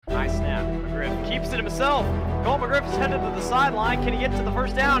it himself. Cole McGriff is headed to the sideline. Can he get to the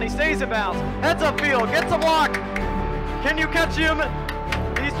first down? He stays in bounds. Heads upfield, gets a block. Can you catch him?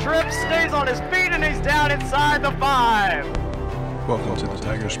 He trips, stays on his feet, and he's down inside the 5. Welcome to the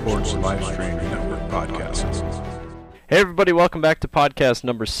Tiger Sports Live Stream Network podcast. Hey everybody, welcome back to podcast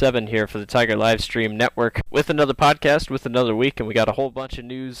number 7 here for the Tiger Livestream Network with another podcast, with another week, and we got a whole bunch of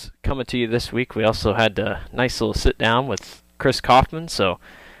news coming to you this week. We also had a nice little sit down with Chris Kaufman, so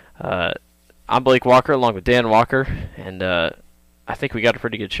I'm Blake Walker along with Dan Walker, and I think we got a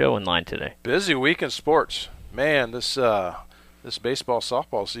pretty good show in line today. Busy week in sports. Man, this baseball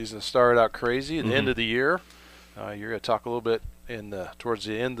softball season started out crazy at the end of the year. You're going to talk a little bit towards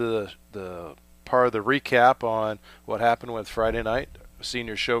the end of the part of the recap on what happened with Friday night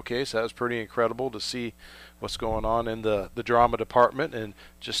senior showcase. That was pretty incredible to see what's going on in the drama department and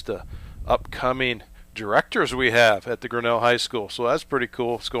just the upcoming directors we have at the Grinnell High School. So that's pretty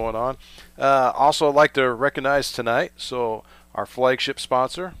cool what's going on. Also, I'd like to recognize tonight, so our flagship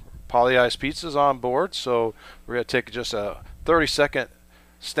sponsor, Polly Ice Pizza, is on board. So we're going to take just a 30-second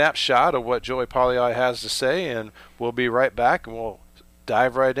snapshot of what Joey Polly has to say, and we'll be right back, and we'll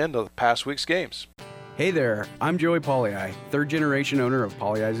dive right into the past week's games. Hey there, I'm Joey Pollei, third-generation owner of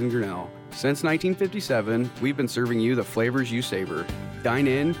Polly Eyes in Grinnell. Since 1957, we've been serving you the flavors you savor. Dine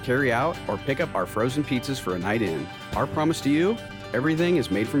in, carry out, or pick up our frozen pizzas for a night in. Our promise to you? Everything is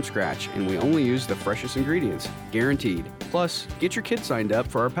made from scratch, and we only use the freshest ingredients, guaranteed. Plus, get your kids signed up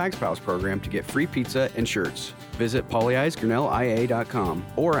for our Pags Pals program to get free pizza and shirts. Visit pollyeysgrinnellia.com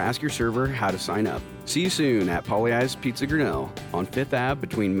or ask your server how to sign up. See you soon at Polly Eyes Pizza Grinnell on 5th Ave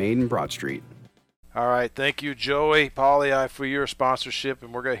between Main and Broad Street. All right, thank you, Joey Polly, for your sponsorship,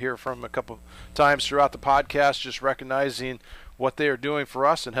 and we're going to hear from a couple times throughout the podcast, just recognizing what they are doing for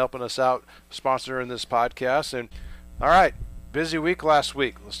us and helping us out sponsoring this podcast. And all right, busy week last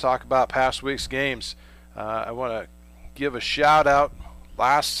week. Let's talk about past week's games. I want to give a shout out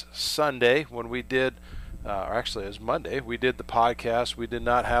last Sunday when we did, or actually it was Monday, we did the podcast. We did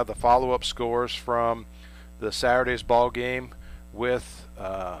not have the follow-up scores from the Saturday's ball game with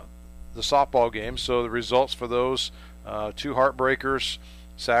the softball game. So the results for those two heartbreakers,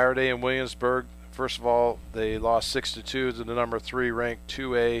 Saturday in Williamsburg. First of all, they lost 6-2 to the number 3 ranked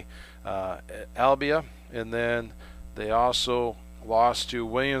 2A Albia, and then they also lost to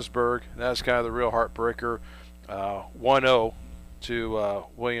Williamsburg. That's kind of the real heartbreaker, 1-0 to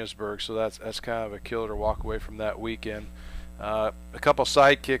Williamsburg. So that's kind of a killer to walk away from that weekend. A couple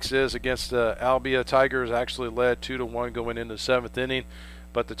sidekicks is against the Albia Tigers actually led 2-1 going into the 7th inning,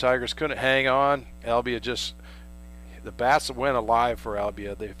 but the Tigers couldn't hang on. Albia the bats went alive for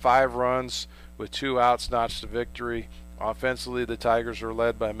Albia. They 5 runs with 2 outs notched the victory. Offensively, the Tigers are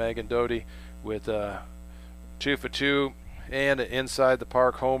led by Megan Doty with 2 for 2 and an inside the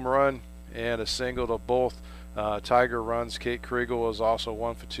park home run and a single to both Tiger runs. Kate Kriegel was also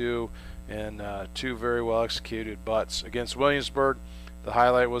 1 for 2 and 2 very well executed butts. Against Williamsburg, the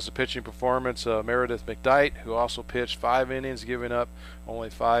highlight was the pitching performance of Meredith McDyke, who also pitched 5 innings, giving up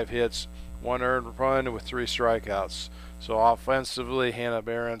only 5 hits, 1 earned run with 3 strikeouts. So offensively, Hannah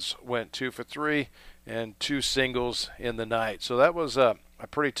Behrens went 2 for 3 and 2 singles in the night. So that was a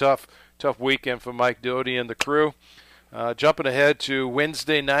pretty tough weekend for Mike Doty and the crew. Jumping ahead to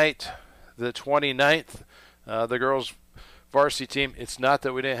Wednesday night, the 29th, the girls varsity team. It's not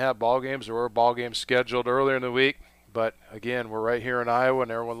that we didn't have ball games. There were ball games scheduled earlier in the week. But, again, we're right here in Iowa,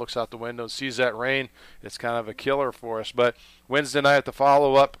 and everyone looks out the window and sees that rain. It's kind of a killer for us. But Wednesday night, the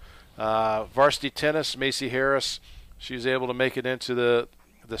follow-up, varsity tennis, Macy Harris, she was able to make it into the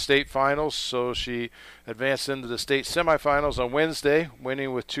state finals. So she advanced into the state semifinals on Wednesday,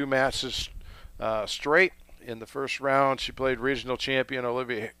 winning with 2 matches straight. In the first round, she played regional champion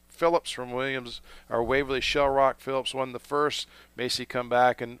Olivia Phillips from Waverly Shell Rock. Phillips won the first. Macy come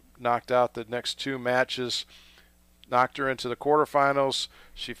back and knocked out the next 2 matches. Knocked her into the quarterfinals.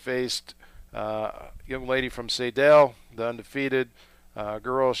 She faced a young lady from Sadell, the undefeated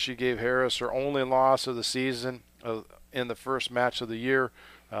girl. She gave Harris her only loss of the season in the first match of the year.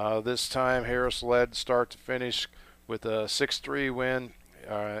 This time, Harris led start to finish with a 6-3 win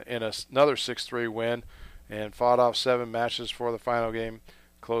and another 6-3 win, and fought off 7 matches for the final game,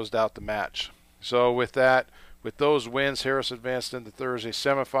 closed out the match. So with those wins, Harris advanced into Thursday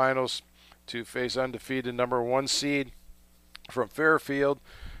semifinals to face undefeated number 1 seed from Fairfield.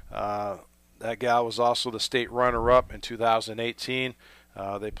 That gal was also the state runner-up in 2018.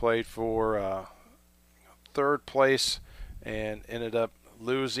 They played for 3rd place and ended up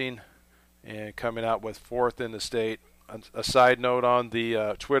losing and coming out with 4th in the state. A side note on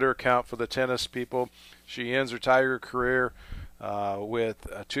the Twitter account for the tennis people, she ends her Tiger career with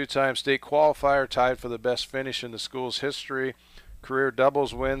a 2-time state qualifier, tied for the best finish in the school's history, career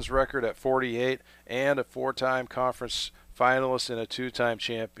doubles wins record at 48, and a 4-time conference finalist and a 2-time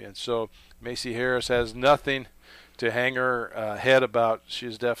champion. So Macy Harris has nothing to hang her head about.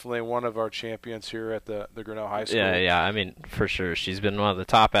 She's definitely one of our champions here at the Grinnell High School. Yeah, I mean, for sure. She's been one of the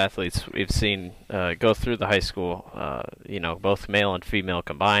top athletes we've seen go through the high school, both male and female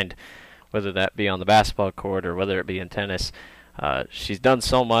combined, whether that be on the basketball court or whether it be in tennis. She's done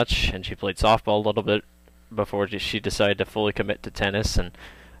so much, and she played softball a little bit before she decided to fully commit to tennis, and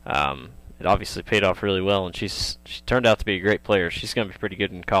it obviously paid off really well, and she turned out to be a great player. She's going to be pretty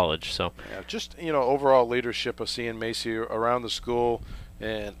good in college. So yeah, just overall leadership of seeing Macy around the school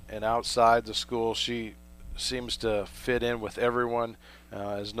and outside the school, she seems to fit in with everyone,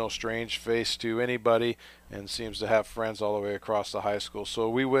 is no strange face to anybody, and seems to have friends all the way across the high school. So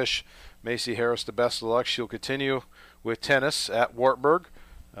we wish Macy Harris the best of luck. She'll continue with tennis at Wartburg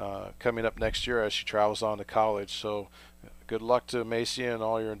coming up next year as she travels on to college. So good luck to Macy and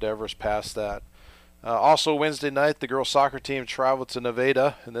all your endeavors past that. Also Wednesday night, the girls soccer team traveled to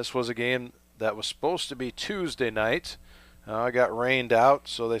Nevada, and this was a game that was supposed to be Tuesday night. It got rained out,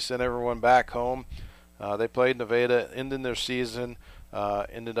 so they sent everyone back home. They played Nevada, ending their season,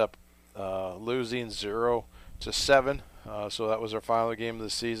 ended up losing 0-7. So that was our final game of the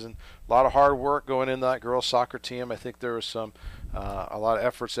season. A lot of hard work going into that girls soccer team. I think there was a lot of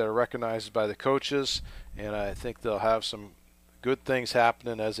efforts that are recognized by the coaches, and I think they'll have some good things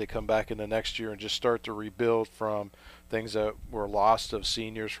happening as they come back into next year and just start to rebuild from things that were lost of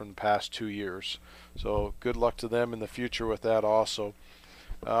seniors from the past 2 years. So good luck to them in the future with that also.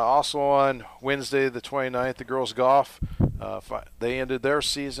 Also on Wednesday the 29th, the girls golf, they ended their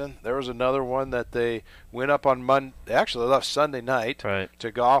season. There was another one that they went up on Monday. Actually, they left Sunday night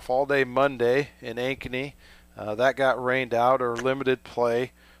to golf all day Monday in Ankeny. That got rained out or limited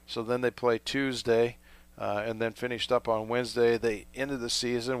play, so then they played Tuesday and then finished up on Wednesday. They ended the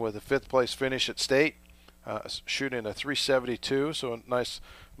season with a 5th place finish at state, shooting a 372, so a nice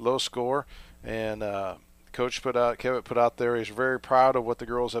low score. And Coach Kevin put out there, he's very proud of what the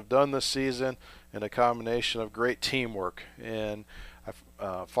girls have done this season and a combination of great teamwork. And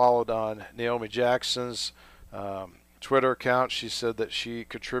I followed on Naomi Jackson's Twitter account. She said that she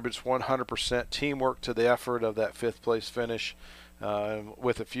contributes 100% teamwork to the effort of that 5th place finish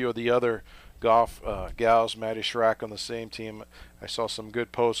with a few of the other golf gals, Maddie Schrack on the same team. I saw some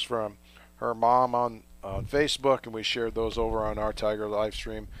good posts from her mom on Facebook, and we shared those over on our Tiger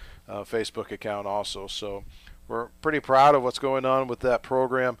Livestream Facebook account also. So we're pretty proud of what's going on with that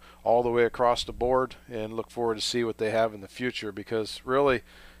program all the way across the board, and look forward to see what they have in the future, because really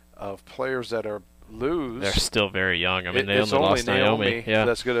of players that are they're still very young. I mean, they only lost Naomi. Yeah.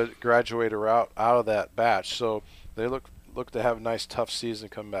 That's going to graduate her out of that batch. So they look to have a nice tough season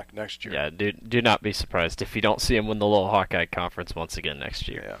come back next year. Yeah, do not be surprised if you don't see them win the Little Hawkeye Conference once again next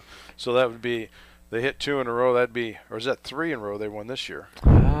year. Yeah, so that would be, they hit 2 in a row. That'd be, or is that 3 in a row they won this year?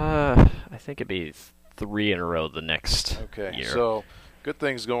 I think it'd be 3 in a row the next year. Okay, so good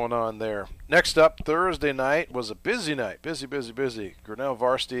things going on there. Next up, Thursday night was a busy night. Busy. Grinnell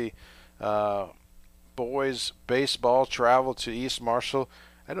varsity boys baseball traveled to East Marshall.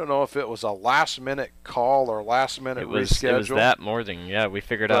 I don't know if it was a last-minute call or last-minute reschedule. It was that morning. Yeah, we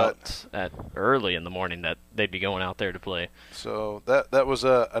figured out at early in the morning that they'd be going out there to play. So that was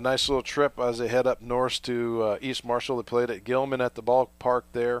a nice little trip as they head up north to East Marshall. They played at Gilman at the ballpark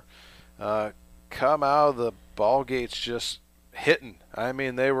there. Come out of the ball gates just hitting. I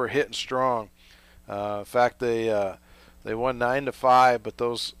mean, they were hitting strong. In fact, they won 9-5, but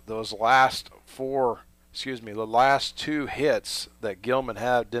those last the last 2 hits that Gilman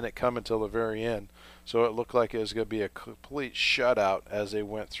had didn't come until the very end. So it looked like it was going to be a complete shutout as they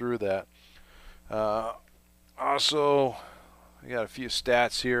went through that. Also, we got a few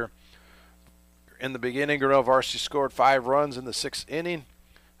stats here. In the beginning, Grinnell varsity scored 5 runs in the 6th inning.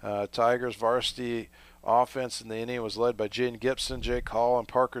 Tigers varsity offense in the inning was led by Jaden Gibson, Jake Hall, and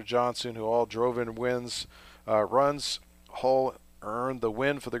Parker Johnson, who all drove in runs. Hull earned the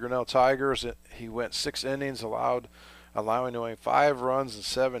win for the Grinnell Tigers. He went 6 innings, allowing only 5 runs and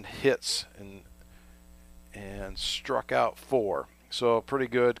 7 hits, and struck out 4. So pretty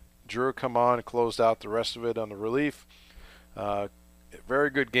good. Drew come on and closed out the rest of it on the relief. Very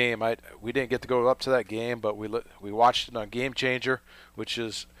good game. We didn't get to go up to that game, but we watched it on Game Changer, which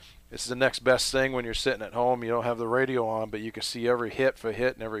is it's the next best thing when you're sitting at home. You don't have the radio on, but you can see every hit for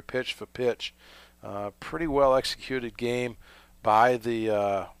hit and every pitch for pitch. Pretty well executed game by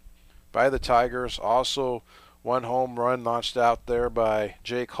the Tigers. Also, 1 home run launched out there by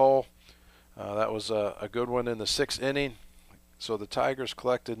Jake Hull. That was a good one in the 6th inning. So the Tigers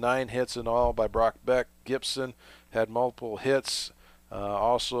collected 9 hits in all by Brock Beck. Gibson had multiple hits.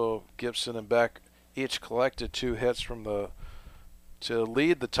 Also, Gibson and Beck each collected 2 hits to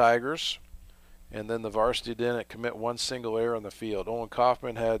lead the Tigers. And then the varsity didn't commit 1 single error on the field. Owen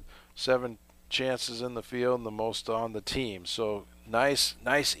Kaufman had 7 chances in the field and the most on the team. So nice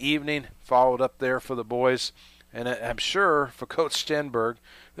evening followed up there for the boys. And I'm sure for Coach Stenberg,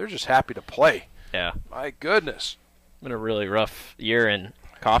 they're just happy to play. Yeah. My goodness. It's been a really rough year, and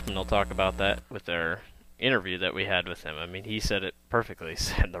Kaufman will talk about that with our interview that we had with him. I mean, he said it perfectly. He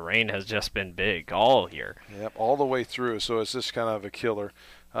said the rain has just been big all year. Yep, all the way through, so it's just kind of a killer.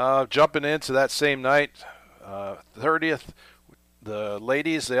 Jumping into that same night, 30th, the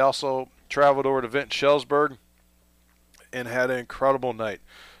ladies, they also traveled over to Vinton-Shellsburg and had an incredible night.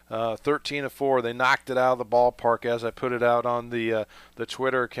 13-4, they knocked it out of the ballpark, as I put it out on the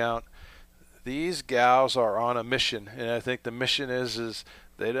Twitter account. These gals are on a mission, and I think the mission is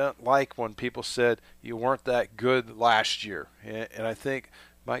they don't like when people said you weren't that good last year. And I think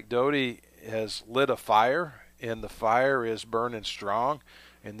Mike Doty has lit a fire, and the fire is burning strong.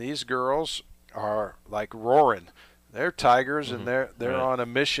 And these girls are like roaring. They're Tigers, and they're right on a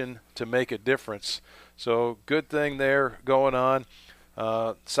mission to make a difference. So good thing there going on.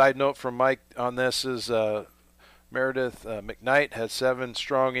 Side note from Mike on this is Meredith McKnight had 7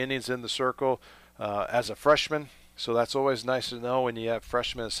 strong innings in the circle as a freshman. So that's always nice to know when you have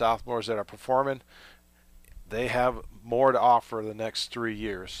freshmen and sophomores that are performing. They have more to offer the next 3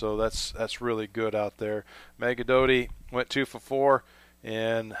 years. So that's really good out there. Megan Doty went 2 for 4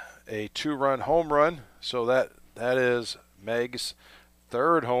 and a 2-run home run. So that is Meg's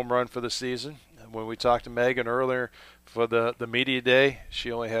 3rd home run for the season. When we talked to Megan earlier for the media day,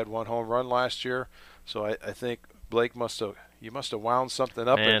 she only had 1 home run last year. So I think Blake must have wound something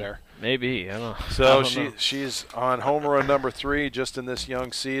up in there. Maybe, I don't know. So she's on home run number 3 just in this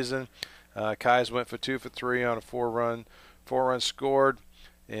young season. Kai's went for 2 for 3 on a 4-run scored,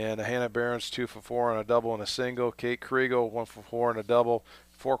 and Hannah Barron's 2 for 4 on a double and a single. Kate Kriegel 1 for 4 on a double,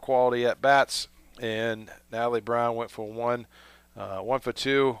 4 quality at bats, and Natalie Brown went for 1 for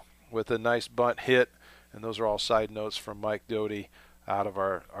 2 with a nice bunt hit. And those are all side notes from Mike Doty out of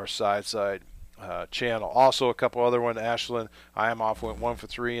our side channel. Also a couple other ones. Ashlyn Iamoff went 1 for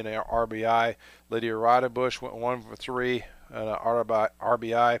 3 in an RBI. Lydia Rodebush went 1 for 3 in an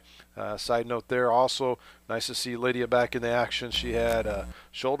RBI. Side note there also, nice to see Lydia back in the action. She had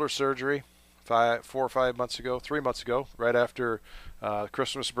shoulder surgery 3 months ago, right after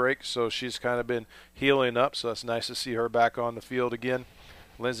Christmas break. So she's kind of been healing up. So it's nice to see her back on the field again.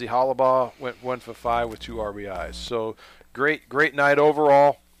 Lindsay Hollabaugh went 1 for 5 with 2 RBIs. So great night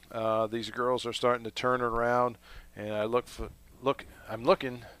overall. These girls are starting to turn around, and I'm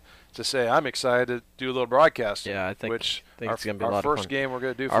looking to say I'm excited to do a little broadcast. Yeah, I think it's going to be a lot of fun. Our first game we're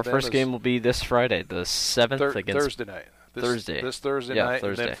going to do for our them first game will be this Friday, the 7th against Thursday night. This Thursday night,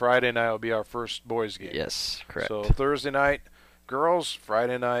 Thursday. And then Friday night will be our first boys game. Yes, correct. So Thursday night, girls,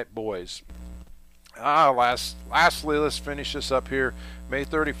 Friday night, boys. Lastly, let's finish this up here. May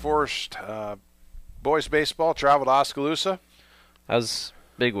 31st, boys baseball traveled to Oskaloosa. That was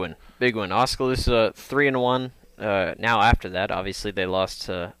big win. Oskaloosa 3-1. Now after that, obviously they lost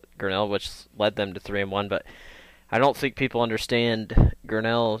to Grinnell, which led them to 3-1. But I don't think people understand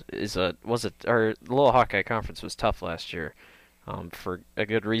Grinnell the Little Hawkeye Conference was tough last year, for a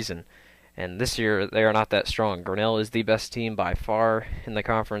good reason. And this year they are not that strong. Grinnell is the best team by far in the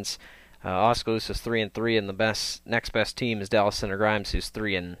conference. Oskaloosa is 3-3, and the next best team is Dallas Center Grimes, who's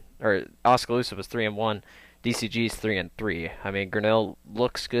Oskaloosa was 3-1. DCG is 3-3. I mean, Grinnell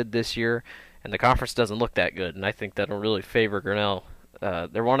looks good this year, and the conference doesn't look that good, and I think that'll really favor Grinnell.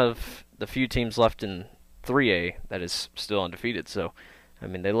 They're one of the few teams left in 3A that is still undefeated. So, I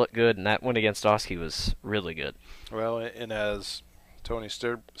mean, they look good, and that win against Oski was really good. Well, and as Tony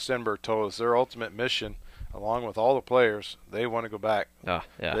Stenberg told us, their ultimate mission, along with all the players, they want to go back. Oh,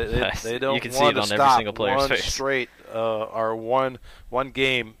 yeah. They don't you can see want it to on stop every single player's one face. straight or one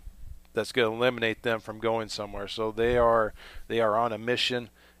game that's going to eliminate them from going somewhere. So they are on a mission,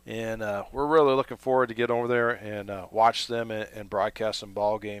 and we're really looking forward to get over there and watch them and broadcast some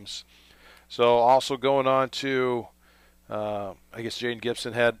ball games. So also going on to, I guess Jaden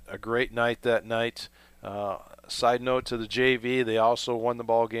Gibson had a great night that night. Side note to the JV, they also won the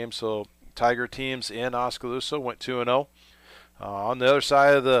ball game. So Tiger teams in Oskaloosa went 2-0. On the other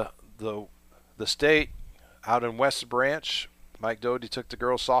side of the state, out in West Branch, Mike Doty took the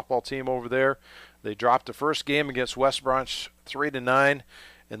girls softball team over there. They dropped the first game against West Branch 3-9,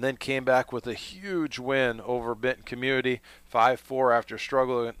 and then came back with a huge win over Benton Community 5-4 after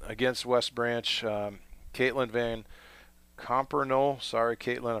struggling against West Branch. Caitlin Van Comperno, sorry,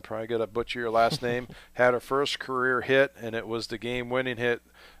 Caitlin, I'm probably going to butcher your last name, had her first career hit, and it was the game-winning hit,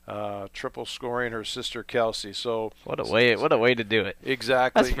 triple scoring her sister Kelsey. So what a way to do it.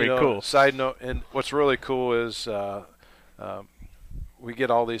 Exactly. That's pretty cool. Side note, and what's really cool is we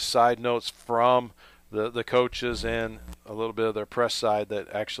get all these side notes from the coaches and a little bit of their press side that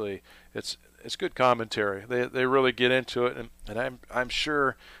actually it's good commentary. They really get into it, and I'm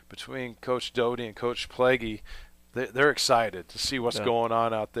sure between Coach Doty and Coach Plaguey, they're excited to see what's going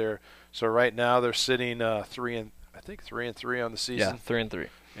on out there. So right now they're sitting 3-3 on the season. Yeah, 3-3.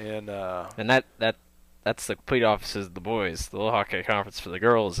 And that's the complete opposite of the boys. The Little Hawkeye Conference for the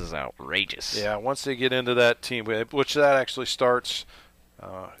girls is outrageous. Yeah, once they get into that team, which that actually starts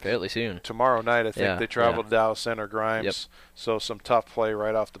fairly soon. Tomorrow night, I think they travel to Dallas Center Grimes. Yep. So some tough play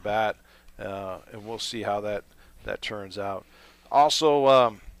right off the bat, and we'll see how that turns out.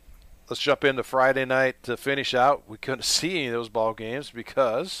 Also, let's jump into Friday night to finish out. We couldn't see any of those ball games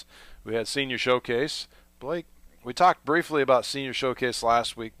because we had Senior Showcase. Blake, we talked briefly about Senior Showcase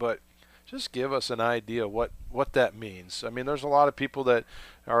last week, but just give us an idea what that means. I mean, there's a lot of people that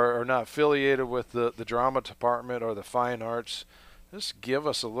are not affiliated with the drama department or the fine arts. Just give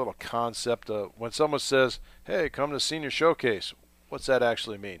us a little concept of when someone says, hey, come to Senior Showcase, what's that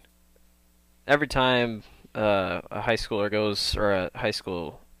actually mean? Every time a high schooler goes, or a high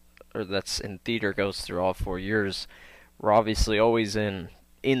school or that's in theater goes through all 4 years, we're obviously always in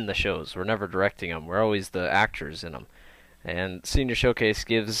the shows. We're never directing them. We're always the actors in them. And Senior Showcase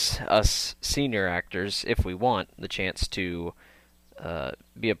gives us senior actors, if we want, the chance to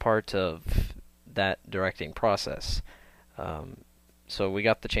be a part of that directing process. So we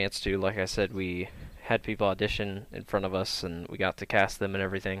got the chance to, like I said, we had people audition in front of us, and we got to cast them and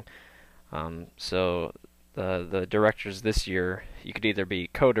everything. So the directors this year, you could either be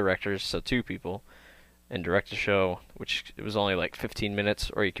co-directors, so 2 people, and direct a show, which it was only like 15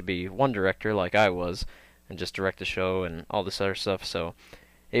 minutes, or you could be one director like I was, and just direct the show and all this other stuff. So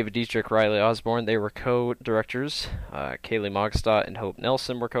Ava Dietrich, Riley Osborne, they were co-directors. Kaylee Mogstadt and Hope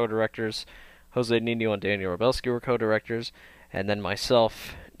Nelson were co-directors. Jose Nino and Daniel Robelski were co-directors. And then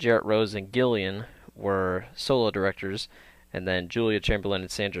myself, Jarrett Rose, and Gillian were solo directors. And then Julia Chamberlain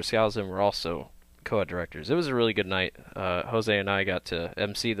and Sandra Skousen were also co-directors. It was a really good night. Jose and I got to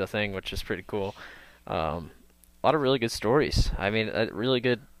MC the thing, which is pretty cool. A lot of really good stories. I mean, really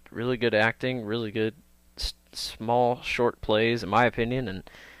good acting, really good small, short plays, in my opinion, and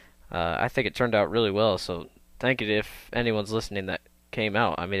I think it turned out really well. So thank you to if anyone's listening that came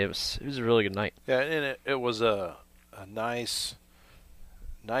out. I mean, it was a really good night. Yeah, and it was a nice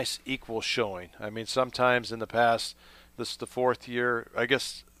equal showing. I mean, sometimes in the past, this is the 4th year, I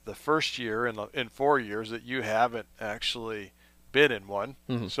guess the first year in 4 years that you haven't actually been in one.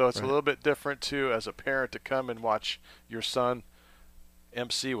 Mm-hmm. So it's a little bit different too as a parent to come and watch your son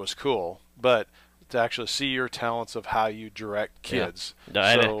MC was cool, but to actually see your talents of how you direct kids.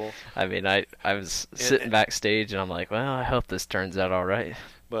 Yeah. No, I mean, I was sitting backstage and I'm like, well, I hope this turns out all right.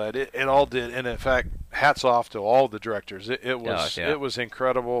 But it all did, and in fact, hats off to all the directors. It was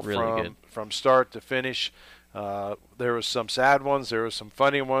incredible really from start to finish. There was some sad ones, there was some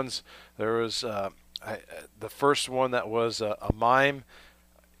funny ones. There was the first one that was a mime.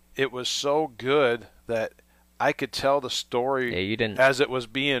 It was so good that I could tell the story as it was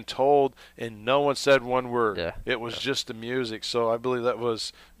being told, and no one said one word. Yeah. It was just the music. So I believe that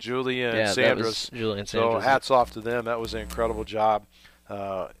was Julia and Sandra's. That was Julia and So Sandra's. hats off to them. That was an incredible job.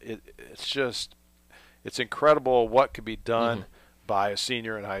 It's incredible what could be done by a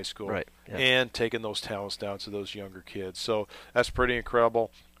senior in high school, right? Yeah. And taking those talents down to those younger kids. So that's pretty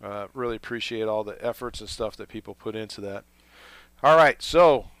incredible. Really appreciate all the efforts and stuff that people put into that. All right,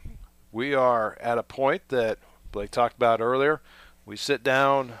 so we are at a point that Blake talked about earlier. We sit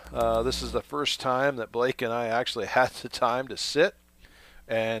down. This is the first time that Blake and I actually had the time to sit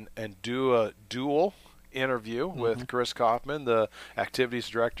and do a dual interview with Chris Kaufman, the activities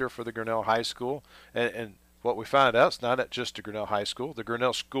director for the Grinnell High School. And what we found out, it's not at just the Grinnell High School, the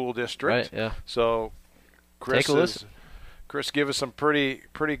Grinnell School District. Right, yeah. So Chris gave us some pretty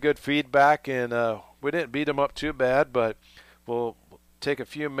good feedback, and we didn't beat him up too bad, but we'll take a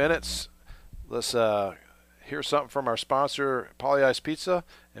few minutes. Let's hear something from our sponsor, Polly Ice Pizza,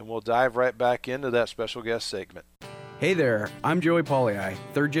 and we'll dive right back into that special guest segment. Hey there, I'm Joey Pollei,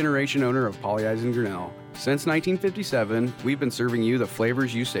 third-generation owner of Polly Eyes in Grinnell. Since 1957, we've been serving you the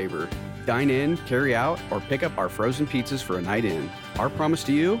flavors you savor. Dine in, carry out, or pick up our frozen pizzas for a night in. Our promise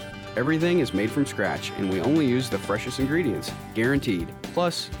to you, Everything is made from scratch, and we only use the freshest ingredients, guaranteed.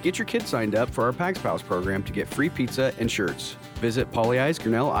 Plus, get your kids signed up for our Pags Pals program to get free pizza and shirts. Visit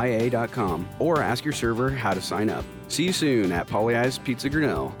polyeisgrinnellia.com or ask your server how to sign up. See you soon at Polyeis Pizza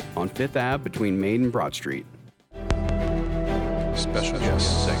Grinnell on 5th Ave between Main and Broad Street. Special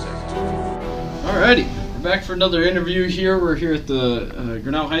guest segment. Alrighty, we're back for another interview here. We're here at the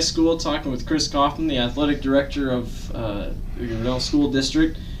Grinnell High School talking with Chris Kaufman, the athletic director of the Grinnell School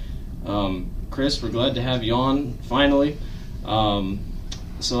District. Chris, we're glad to have you on finally.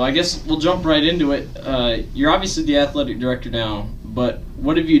 So I guess we'll jump right into it. You're obviously the athletic director now, but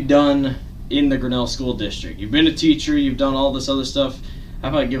what have you done in the Grinnell School District? You've been a teacher, you've done all this other stuff. How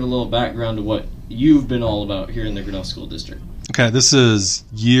about give a little background to what you've been all about here in the Grinnell School District? Okay, this is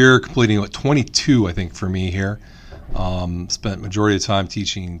year completing 22, I think, for me here. Spent majority of the time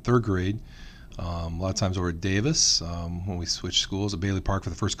teaching third grade. A lot of times over at Davis when we switched schools, at Bailey Park for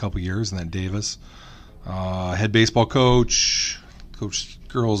the first couple years, and then Davis. Head baseball coached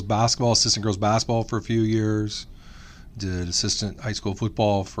girls basketball, assistant girls basketball for a few years. Did assistant high school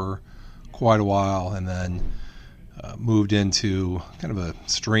football for quite a while, and then moved into kind of a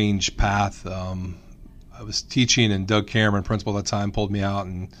strange path. I was teaching, and Doug Cameron, principal at the time, pulled me out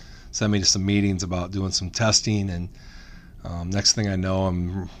and sent me to some meetings about doing some testing. And next thing I know,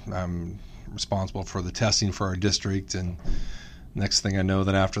 I'm responsible for the testing for our district. And next thing I know,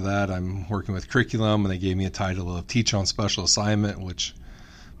 then after that, I'm working with curriculum, and they gave me a title of teacher on special assignment, which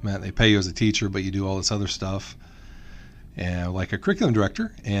meant they pay you as a teacher, but you do all this other stuff, and like a curriculum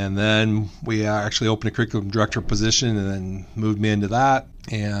director. And then we actually opened a curriculum director position, and then moved me into that.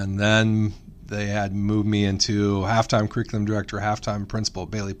 And then they had moved me into halftime curriculum director, halftime principal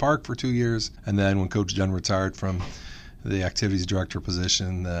at Bailey Park for 2 years. And then when Coach Dunn retired from the activities director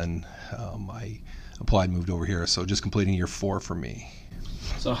position, then I applied and moved over here. So just completing year 4 for me.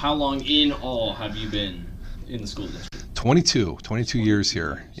 So how long in all have you been in the school district? 22 years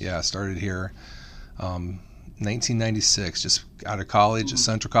here. Yeah, started here 1996, just out of college at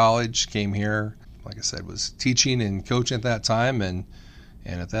Central College, came here. Like I said, was teaching and coaching at that time, and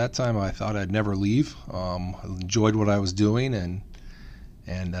at that time I thought I'd never leave. I enjoyed what I was doing, and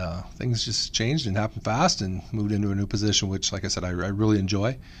things just changed and happened fast, and moved into a new position, which, like I said, I really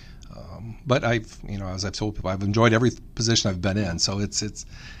enjoy. But as I've told people, I've enjoyed every position I've been in. So it's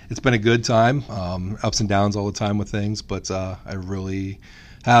been a good time, ups and downs all the time with things. But I really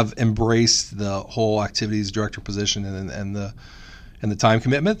have embraced the whole activities director position and the time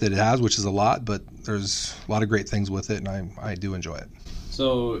commitment that it has, which is a lot. But there's a lot of great things with it, and I do enjoy it.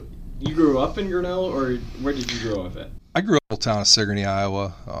 So you grew up in Grinnell, or where did you grow up at? I grew up in the town of Sigourney,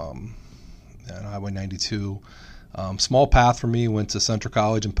 Iowa, and Highway 92. Small path for me, went to Central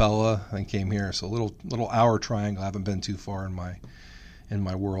College in Pella, and came here. So a little hour triangle. I haven't been too far in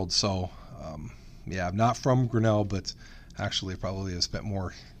my world. So I'm not from Grinnell, but actually probably have spent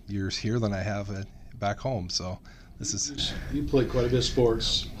more years here than I have back home. So this is. You played quite a bit of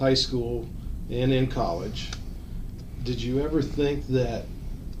sports, high school and in college. Did you ever think that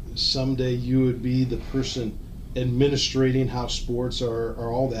someday you would be the person administrating how sports or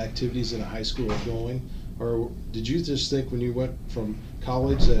all the activities in a high school are going? Or did you just think when you went from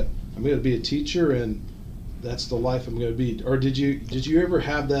college that I'm going to be a teacher and that's the life I'm going to be? Or did you ever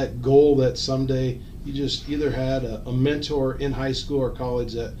have that goal that someday you just either had a mentor in high school or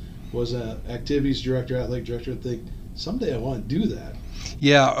college that was an activities director, athletic director, and think, someday I want to do that?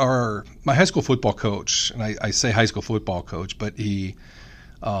 Yeah, my high school football coach, and I say high school football coach, but he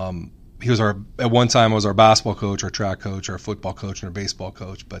was at one time was our basketball coach, our track coach, our football coach, and our baseball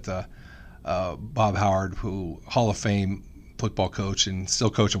coach. But Bob Howard, who Hall of Fame football coach and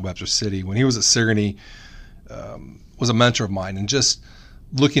still coaching Webster City, when he was at Sigourney, was a mentor of mine, and just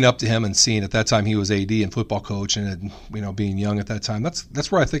looking up to him and seeing at that time he was AD and football coach, and being young at that time,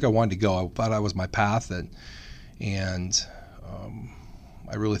 that's where I think I wanted to go. I thought that was my path, and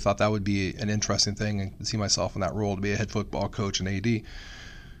I really thought that would be an interesting thing and see myself in that role to be a head football coach and AD.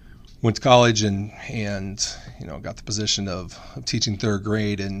 Went to college and got the position of teaching third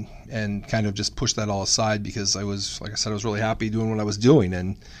grade and kind of just pushed that all aside because I was, like I said, I was really happy doing what I was doing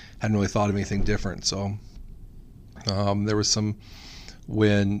and hadn't really thought of anything different. So there was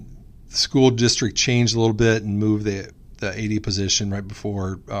when the school district changed a little bit and moved the AD position right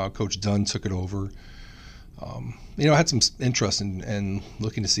before Coach Dunn took it over. I had some interest in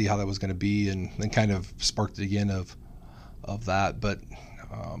looking to see how that was going to be, and then kind of sparked it again of that. But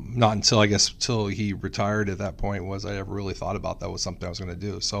not until he retired at that point was I ever really thought about that was something I was going to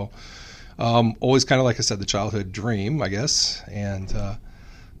do. So always kind of, like I said, the childhood dream, I guess, and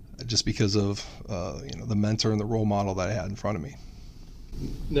just because of the mentor and the role model that I had in front of me.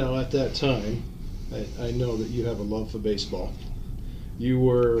 Now, at that time, I know that you have a love for baseball. You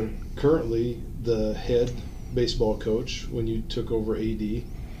were currently the head baseball coach when you took over AD.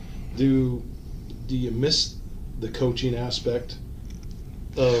 Do you miss the coaching aspect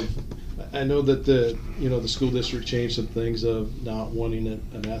of? I know that the school district changed some things of not wanting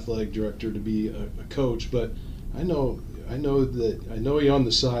an athletic director to be a coach, but I know you on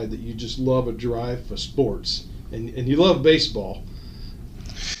the side that you just love a drive for sports and you love baseball.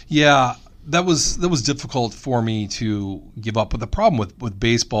 Yeah, that was difficult for me to give up. But the problem with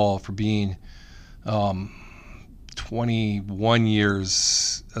baseball, for being 21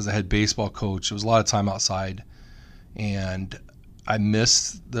 years as a head baseball coach, it was a lot of time outside, and I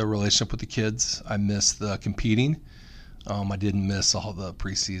missed the relationship with the kids. I missed the competing. I didn't miss all the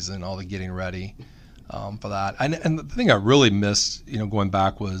preseason, all the getting ready for that. And the thing I really missed, going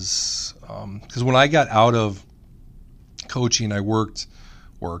back was because when I got out of coaching, I worked.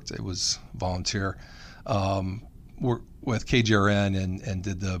 It was volunteer. With KGRN and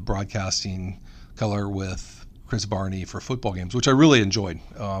did the broadcasting color with Chris Barney for football games, which I really enjoyed.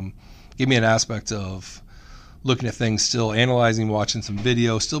 Gave me an aspect of looking at things, still analyzing, watching some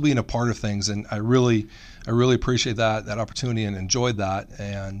video, still being a part of things, and I really appreciate that opportunity and enjoyed that.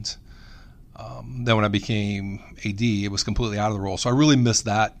 And then when I became AD, it was completely out of the role. So I really missed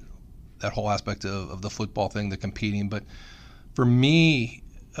that whole aspect of the football thing, the competing. But for me,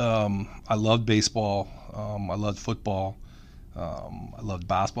 I loved baseball. I loved football. I loved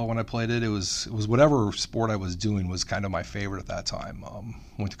basketball when I played it. It was whatever sport I was doing was kind of my favorite at that time.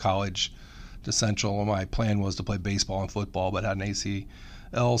 Went to college to Central. My plan was to play baseball and football, but had an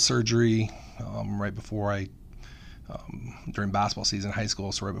ACL surgery right before during basketball season in high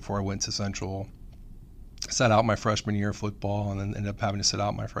school. So right before I went to Central, sat out my freshman year of football, and then ended up having to sit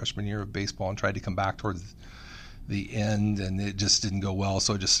out my freshman year of baseball, and tried to come back towards the end, and it just didn't go well.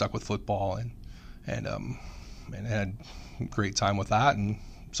 So I just stuck with football and had a great time with that. And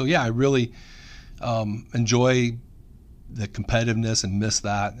so I really enjoy the competitiveness and miss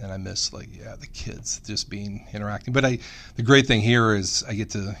that, and I miss the kids just interacting. But the great thing here is I get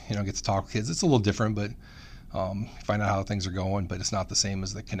to talk with kids. It's a little different, but find out how things are going. But it's not the same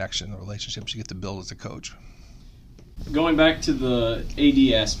as the connection, the relationships you get to build as a coach. Going back to the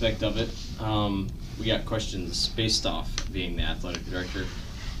AD aspect of it, we got questions based off being the athletic director.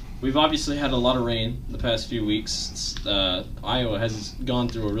 We've obviously had a lot of rain the past few weeks. Iowa has gone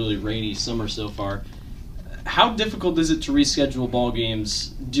through a really rainy summer so far. How difficult is it to reschedule ball games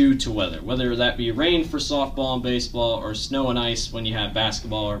due to weather, whether that be rain for softball and baseball or snow and ice when you have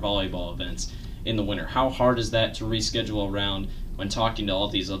basketball or volleyball events in the winter? How hard is that to reschedule around when talking to all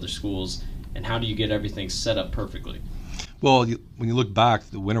these other schools, and how do you get everything set up perfectly? Well, when you look back,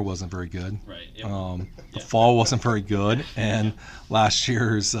 the winter wasn't very good. Right. The fall wasn't very good, and last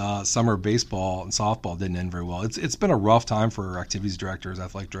year's summer baseball and softball didn't end very well. It's been a rough time for activities directors,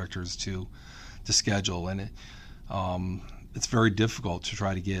 athletic directors to schedule, and it's very difficult to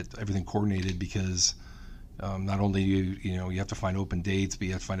try to get everything coordinated because not only you have to find open dates, but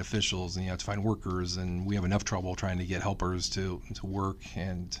you have to find officials and you have to find workers, and we have enough trouble trying to get helpers to work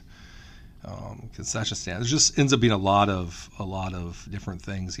and concession stands. There just ends up being a lot of different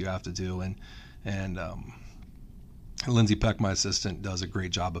things you have to do, and Lindsay Peck, my assistant, does a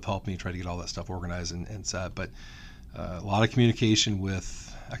great job of helping me try to get all that stuff organized and set. But a lot of communication with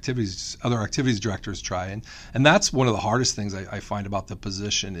other activities directors and that's one of the hardest things I find about the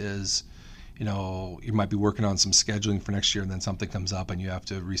position is, you might be working on some scheduling for next year, and then something comes up and you have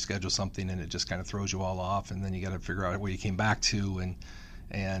to reschedule something, and it just kind of throws you all off, and then you got to figure out where you came back to, and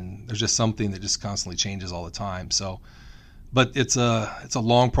there's just something that just constantly changes all the time. So, but it's a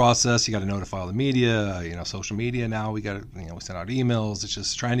long process. You got to notify all the media, social media now. We got to, we send out emails. It's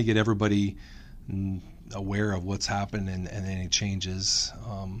just trying to get everybody aware of what's happened and any changes.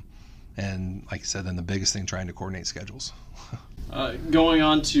 And like I said, then the biggest thing, trying to coordinate schedules. Going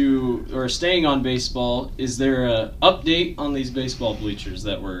on to, or staying on baseball, is there an update on these baseball bleachers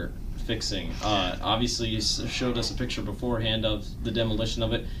that we're fixing? Obviously, you showed us a picture beforehand of the demolition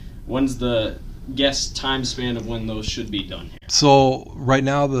of it. When's the guess time span of when those should be done here? So right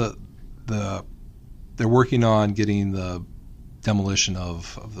now, they're working on getting the demolition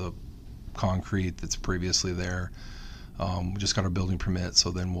of the concrete that's previously there. We just got our building permit,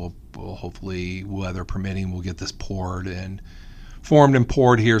 so then we'll hopefully, weather permitting, we'll get this poured and formed and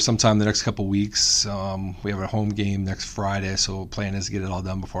poured here sometime the next couple weeks. We have a home game next Friday, so the plan is to get it all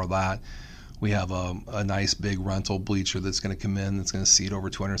done before that. We have a nice big rental bleacher that's going to come in that's going to seat over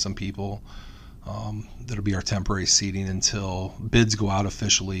 200 some people. That'll be our temporary seating until bids go out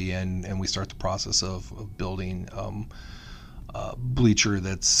officially and we start the process of building bleacher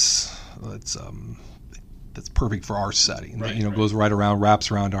that's perfect for our setting. Right, goes right around,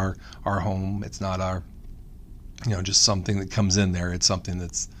 wraps around our home. It's not our, just something that comes in there. It's something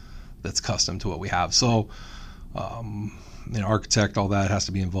that's custom to what we have. So, architect, all that has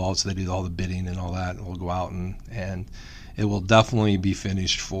to be involved. So they do all the bidding and all that, and we'll go out and it will definitely be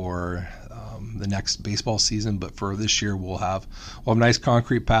finished for the next baseball season. But for this year, we'll have a nice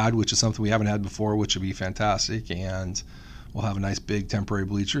concrete pad, which is something we haven't had before, which would be fantastic. And we'll have a nice big temporary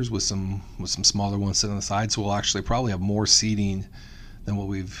bleachers with some smaller ones sitting on the side. So we'll actually probably have more seating than what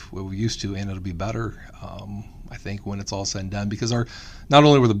we're used to, and it'll be better. I think when it's all said and done, because not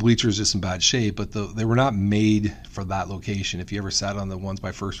only were the bleachers just in bad shape, but they were not made for that location. If you ever sat on the ones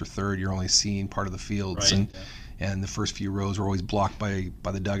by first or third, you're only seeing part of the fields, right, and the first few rows were always blocked by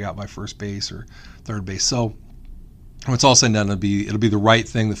the dugout by first base or third base. So when it's all said and done, it'll be the right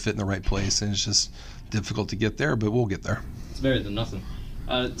thing to fit in the right place, and it's just difficult to get there, but we'll get there. It's better than nothing.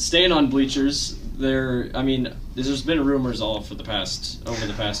 Staying on bleachers, there's been rumors over the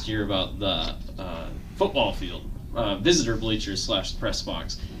past year about the football field, visitor bleachers / press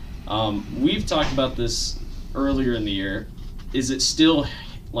box. We've talked about this earlier in the year. Is it still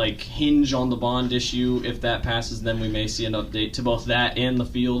hinge on the bond issue? If that passes, then we may see an update to both that and the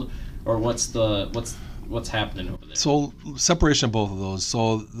field, or what's happening over there? So separation of both of those.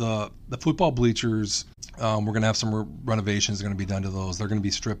 So the football bleachers, we're going to have some renovations that are going to be done to those. They're going to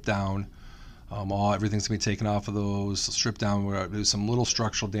be stripped down. Everything's going to be taken off of those, stripped down. We're going to do some little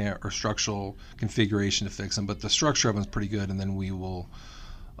structural configuration to fix them, but the structure of them is pretty good, and then we will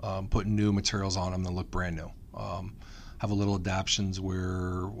put new materials on them that look brand new. Have a little adaptions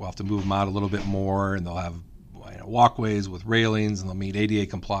where we'll have to move them out a little bit more, and they'll have walkways with railings, and they'll meet ADA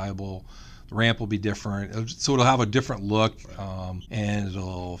compliable. The ramp will be different, so it'll have a different look, and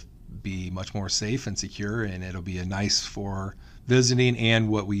it'll be much more safe and secure, and it'll be a nice for visiting and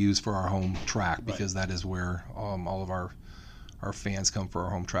what we use for our home track, because that is where all of our fans come for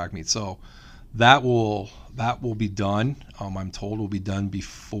our home track meet. So that will be done. I'm told will be done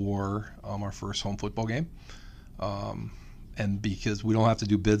before our first home football game. And because we don't have to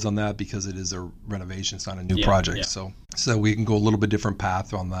do bids on that, because it is a renovation, it's not a new project. Yeah. So we can go a little bit different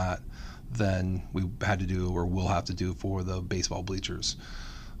path on that than we had to do or will have to do for the baseball bleachers.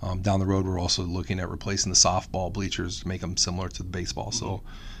 Down the road, we're also looking at replacing the softball bleachers to make them similar to the baseball. Mm-hmm. So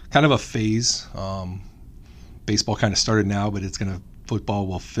kind of a phase. Baseball kind of started now, but football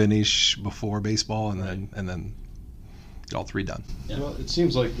will finish before baseball, and then get all three done. Yeah. Well, it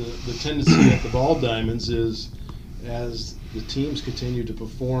seems like the tendency at the Ball Diamonds is, as the teams continue to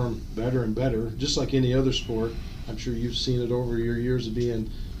perform better and better, just like any other sport, I'm sure you've seen it over your years of being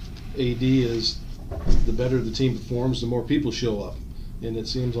AD, is the better the team performs, the more people show up. And it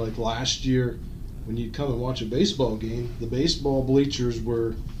seems like last year, when you'd come and watch a baseball game, the baseball bleachers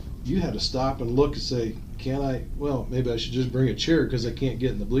you had to stop and look and say, maybe I should just bring a chair because I can't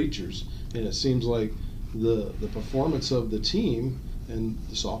get in the bleachers. And it seems like the performance of the team, and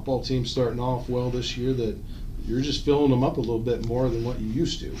the softball team starting off well this year, that you're just filling them up a little bit more than what you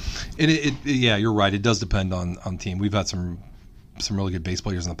used to. Yeah, you're right. It does depend on team. We've had some really good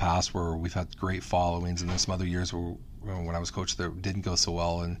baseball years in the past where we've had great followings, and then some other years where, when I was coach, there didn't go so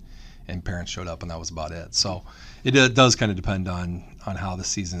well, and parents showed up, and that was about it. So it does kind of depend on how the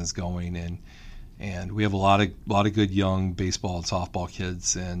season is going, and we have a lot of good young baseball and softball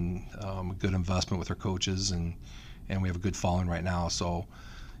kids, and a good investment with our coaches, and we have a good following right now. So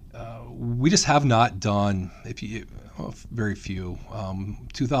we just have not done very few.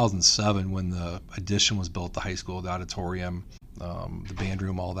 2007, when the addition was built, the high school, the auditorium, the band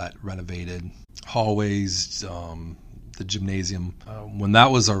room, all that renovated, hallways, the gymnasium. When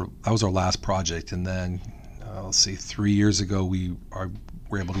that was our last project, and then 3 years ago we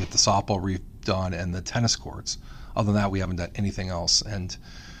were able to get the softball redone and the tennis courts. Other than that, we haven't done anything else, and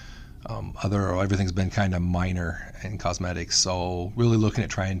everything's been kind of minor and cosmetic. So really looking at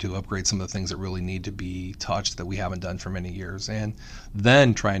trying to upgrade some of the things that really need to be touched that we haven't done for many years, and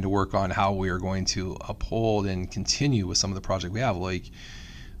then trying to work on how we are going to uphold and continue with some of the projects we have, like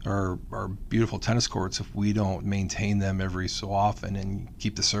our beautiful tennis courts. If we don't maintain them every so often and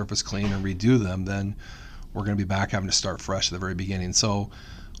keep the surface clean and redo them, then we're going to be back having to start fresh at the very beginning. So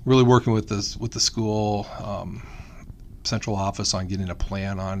really working with the school central office on getting a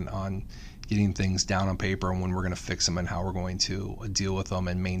plan on getting things down on paper and when we're going to fix them and how we're going to deal with them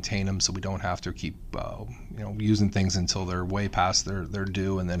and maintain them, so we don't have to keep using things until they're way past their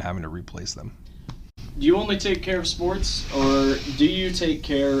due and then having to replace them. Do you only take care of sports, or do you take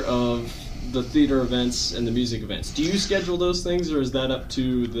care of the theater events and the music events, do you schedule those things, or is that up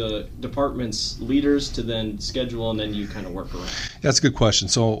to the department's leaders to then schedule and then you kind of work around? That's a good question.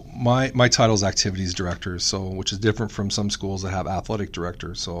 So my title is activities director, so which is different from some schools that have athletic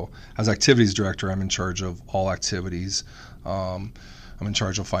directors. So as activities director, I'm in charge of all activities. I'm in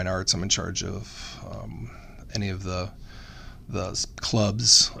charge of fine arts. I'm in charge of any of the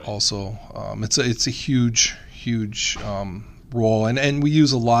clubs. Right. Also, it's a huge role, and we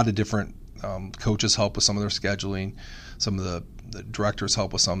use a lot of different coaches help with some of their scheduling. Some of the directors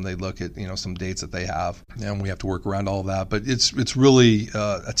help with some. They look at some dates that they have, and we have to work around all of that. But it's really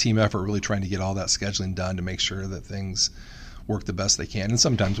a team effort, really trying to get all that scheduling done to make sure that things work the best they can. And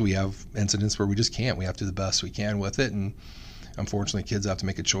sometimes we have incidents where we just can't. We have to do the best we can with it, and unfortunately, kids have to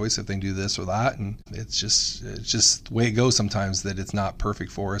make a choice if they do this or that, and it's just the way it goes sometimes, that it's not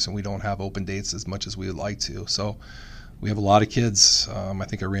perfect for us, and we don't have open dates as much as we would like to. So we have a lot of kids. I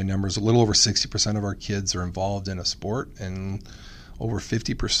think I ran numbers. A little over 60% of our kids are involved in a sport, and over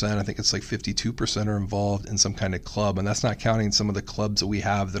 50%, I think it's like 52%, are involved in some kind of club, and that's not counting some of the clubs that we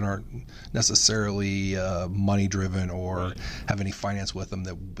have that aren't necessarily money-driven or right. have any finance with them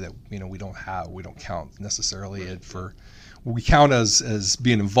that we don't have. We don't count necessarily right. We count as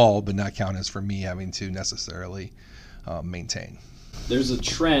being involved, but not count as for me having to necessarily maintain. There's a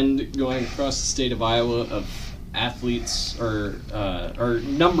trend going across the state of Iowa of athletes or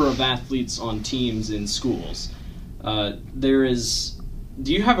number of athletes on teams in schools. Do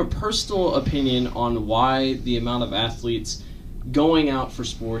you have a personal opinion on why the amount of athletes going out for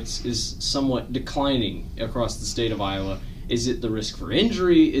sports is somewhat declining across the state of Iowa? Is it the risk for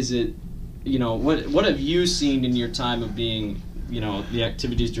injury? Is it what have you seen in your time of being, the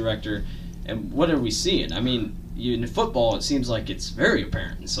activities director, and what are we seeing? I mean, in football, it seems like it's very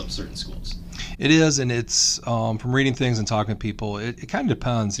apparent in some certain schools. It is, and it's from reading things and talking to people, it kind of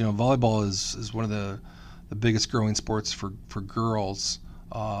depends. Volleyball is one of the biggest growing sports for girls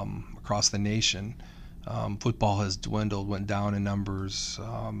across the nation. Football has dwindled, went down in numbers.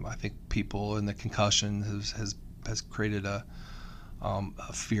 I think people in the concussion has created a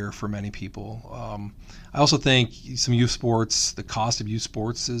fear for many people. I also think some youth sports, the cost of youth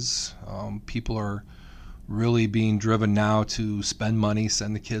sports is people are really being driven now to spend money,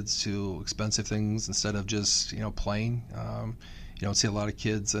 send the kids to expensive things instead of just playing. You don't see a lot of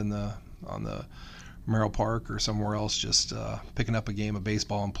kids on the Merrill Park or somewhere else just picking up a game of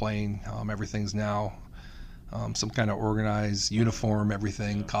baseball and playing. Everything's now some kind of organized uniform.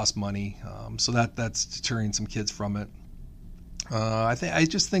 Everything costs money, so that's deterring some kids from it. I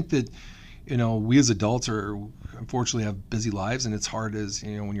just think that we as adults unfortunately have busy lives, and it's hard as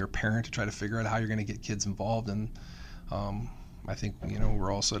when you're a parent to try to figure out how you're going to get kids involved. And I think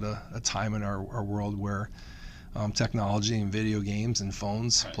we're also at a time in our world where technology and video games and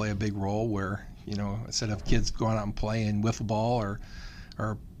phones play a big role. Where instead of kids going out and playing wiffle ball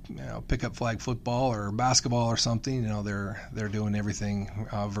or pick up flag football or basketball or something, they're doing everything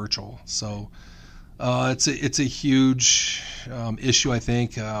virtual. So. It's a huge issue, I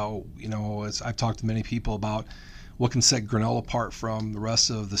think. I've talked to many people about what can set Grinnell apart from the rest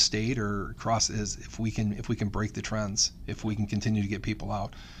of the state or across is if we can break the trends, if we can continue to get people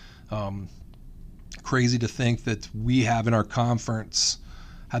out. Crazy to think that we have in our conference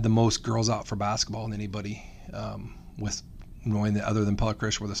had the most girls out for basketball than anybody, with knowing that other than Pella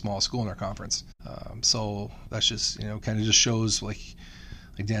Christian, we're the smallest school in our conference. So that's just kind of just shows like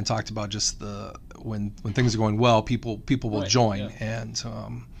Dan talked about, just when things are going well, people will join, yeah. And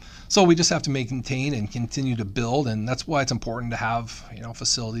so we just have to maintain and continue to build, and that's why it's important to have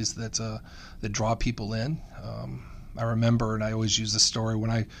facilities that draw people in. I remember, and I always use this story, when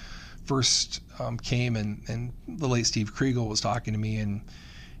I first came, and the late Steve Kriegel was talking to me,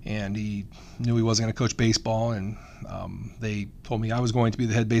 and he knew he wasn't going to coach baseball, and they told me I was going to be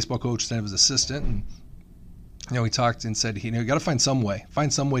the head baseball coach instead of his assistant. And he talked and said, you got to find some way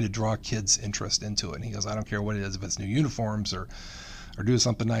to draw kids' interest into it. And he goes, I don't care what it is, if it's new uniforms or do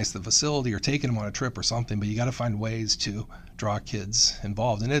something nice at the facility or taking them on a trip or something, but you got to find ways to draw kids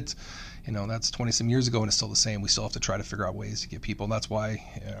involved. And it's, that's 20 some years ago, and it's still the same. We still have to try to figure out ways to get people. And that's why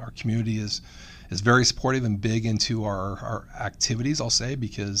our community is very supportive and big into our activities, I'll say,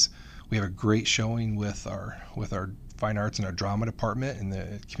 because we have a great showing with our fine arts and our drama department, and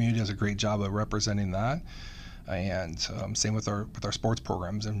the community does a great job of representing that. And same with our sports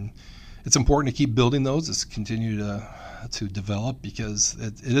programs, and it's important to keep building those, is continue to develop, because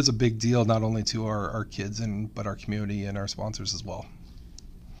it is a big deal not only to our kids but our community and our sponsors as well.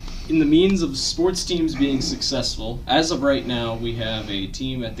 In the means of sports teams being successful, as of right now, we have a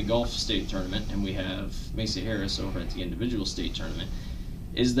team at the golf state tournament, and we have Macy Harris over at the individual state tournament.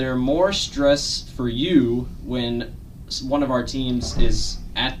 is there more stress for you when one of our teams is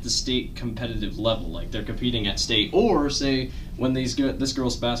at the state competitive level, like they're competing at state, or say when this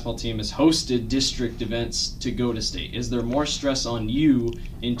girls basketball team has hosted district events to go to state? Is there more stress on you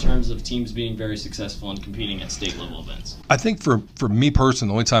in terms of teams being very successful and competing at state level events? I think for me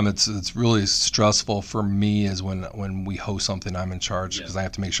personally, the only time it's really stressful for me is when we host something I'm in charge, because I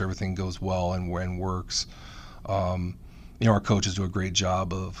have to make sure everything goes well and works. Our coaches do a great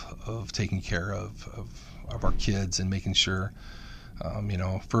job of taking care of our kids and making sure,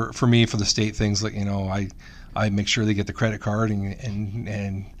 for me, for the state things, like, I make sure they get the credit card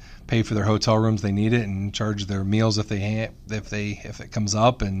and pay for their hotel rooms, they need it, and charge their meals if it comes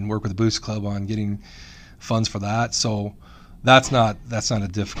up, and work with the Boost Club on getting funds for that. So that's not a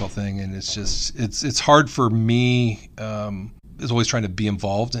difficult thing, and it's hard for me. Is always trying to be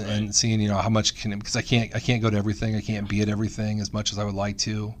involved and seeing how much because I can't go to everything, I can't be at everything as much as I would like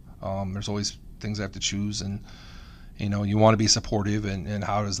to. There's always things I have to choose, and you want to be supportive, and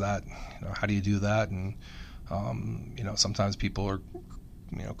how does that, how do you do that? And sometimes people are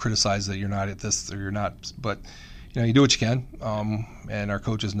criticize that you're not at this or you're not, but you do what you can, and our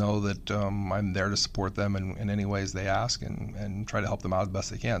coaches know that I'm there to support them in any ways they ask, and try to help them out the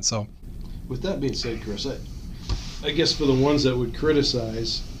best they can. So with that being said, Chris, I guess for the ones that would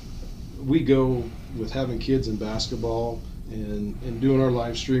criticize, we go with having kids in basketball and doing our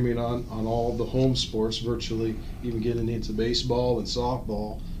live streaming on all the home sports virtually, even getting into baseball and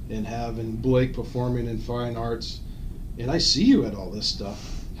softball, and having Blake performing in fine arts. And I see you at all this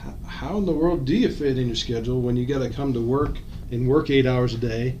stuff. How in the world do you fit in your schedule when you got to come to work and work 8 hours a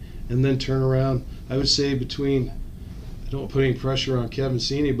day and then turn around? I would say I don't put any pressure on Kevin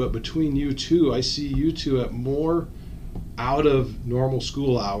Sini, but between you two, I see you two at more out of normal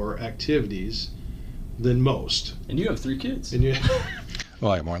school hour activities than most. And you have 3 kids. And you,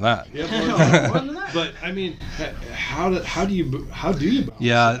 well, I have more than that. Yeah, more than that. But I mean, how do you balance?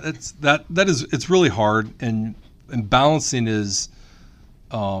 Yeah, it's really hard, and balancing is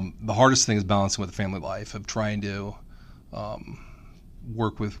the hardest thing is balancing with the family life of trying to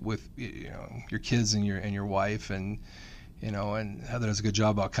work with your kids and your wife, and Heather does a good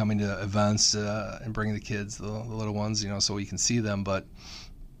job about coming to events and bringing the kids, the little ones, so we can see them. But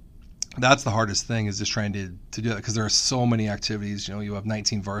that's the hardest thing, is just trying to do that, because there are so many activities. You have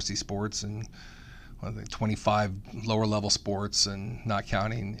 19 varsity sports and 25 lower level sports, and not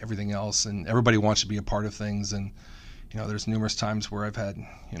counting everything else. And everybody wants to be a part of things. And there's numerous times where I've had,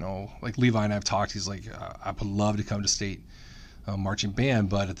 like Levi and I've talked. He's like, I would love to come to state marching band,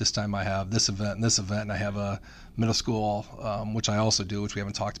 but at this time I have this event and this event, and I have a middle school, which I also do, which we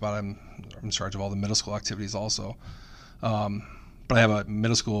haven't talked about. I'm in charge of all the middle school activities also, but I have a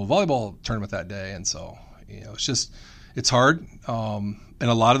middle school volleyball tournament that day, and so it's hard, and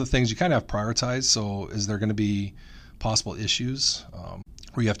a lot of the things you kind of have prioritized. So is there going to be possible issues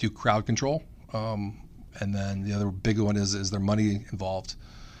where you have to do crowd control, and then the other big one is there money involved?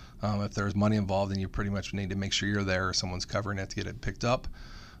 If there's money involved, then you pretty much need to make sure you're there, or someone's covering it to get it picked up.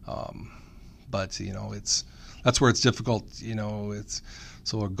 But that's where it's difficult. It's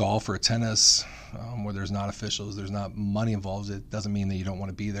so a golf or a tennis, where there's not officials, there's not money involved. It doesn't mean that you don't want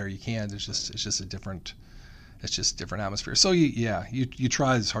to be there. You can. It's just a different atmosphere. So you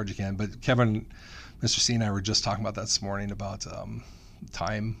try as hard as you can. But Kevin, Mr. C, and I were just talking about that this morning, about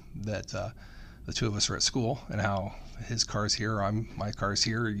time that the two of us are at school, and how his car's here, my car's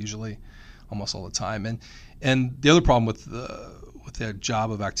here, usually almost all the time. And the other problem with the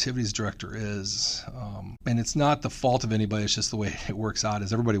job of activities director is, and it's not the fault of anybody, it's just the way it works out,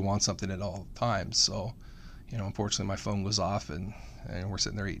 is everybody wants something at all times. So, unfortunately my phone goes off, and we're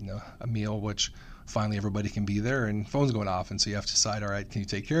sitting there eating a meal, which finally everybody can be there, and phone's going off, and so you have to decide, all right, can you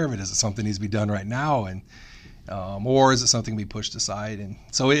take care of it? Is it something that needs to be done right now? And or is it something to be pushed aside? And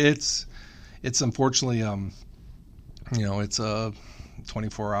so it's unfortunately, it's a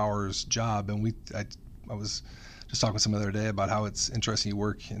 24 hours job. And I was just talking with someone the other day about how it's interesting. You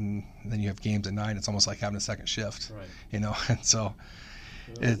work and then you have games at night. It's almost like having a second shift, right? And so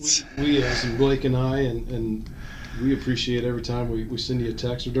it's we Blake and I, and we appreciate every time we send you a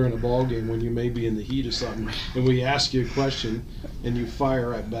text or during a ball game when you may be in the heat of something, and we ask you a question and you fire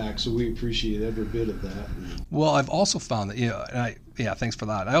right back. So we appreciate every bit of that. Well, I've also found that thanks for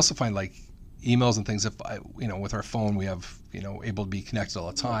that. I also find, like, emails and things, if I, with our phone, we have, able to be connected all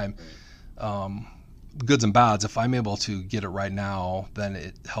the time. Goods and bads, if I'm able to get it right now, then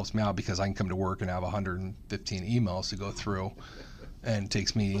it helps me out, because I can come to work and have 115 emails to go through, and it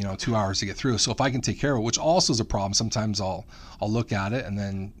takes me 2 hours to get through. So if I can take care of it, which also is a problem, sometimes I'll look at it, and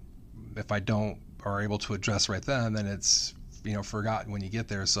then if I don't are able to address right then it's forgotten when you get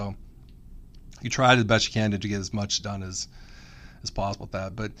there. So you try the best you can to get as much done as possible with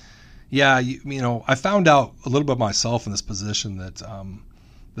that. But yeah, I found out a little bit myself in this position that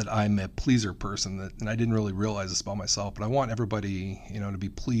I'm a pleaser person, and I didn't really realize this about myself, but I want everybody, to be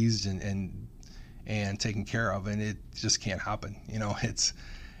pleased and taken care of, and it just can't happen.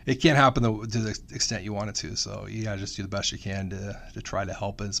 It can't happen to the extent you want it to. So you gotta just do the best you can to try to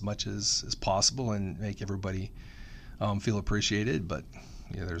help as much as possible and make everybody feel appreciated. But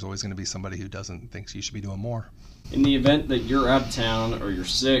there's always going to be somebody who thinks you should be doing more. In the event that you're out of town, or you're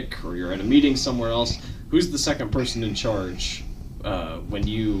sick, or you're at a meeting somewhere else, who's the second person in charge when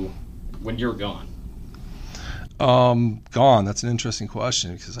you're gone? Gone. That's an interesting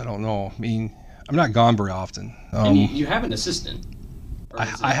question because I don't know. I mean, I'm not gone very often. And you have an assistant.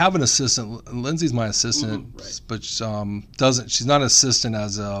 I have an assistant. Lindsay's my assistant, right. But she's not an assistant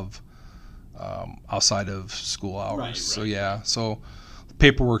as of outside of school hours. Right. So yeah, so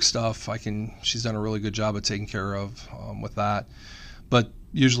paperwork stuff she's done a really good job of taking care of with that. But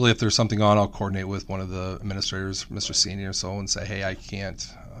usually if there's something on, I'll coordinate with one of the administrators, Mr. Senior, and say, hey, I can't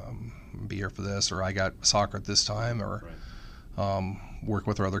be here for this, or I got soccer at this time, or work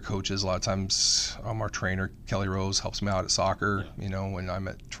with our other coaches. A lot of times our trainer, Kelly Rose, helps me out at soccer, when I'm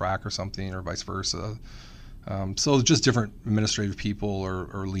at track or something, or vice versa. So just different administrative people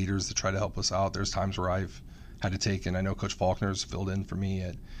or leaders that try to help us out. There's times where I've had to take, and I know Coach Faulkner's filled in for me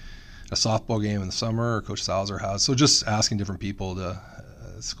at a softball game in the summer, or Coach Salzer has. So just asking different people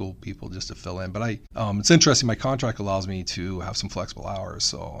school people just to fill in. But it's interesting, my contract allows me to have some flexible hours,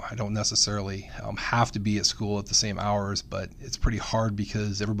 so I don't necessarily have to be at school at the same hours, but it's pretty hard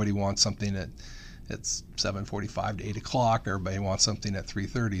because everybody wants something it's 7:45 to 8 o'clock. Everybody wants something at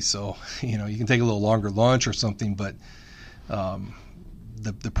 3:30. So, you can take a little longer lunch or something, but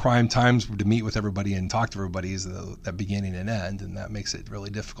the prime times to meet with everybody and talk to everybody is the beginning and end, and that makes it really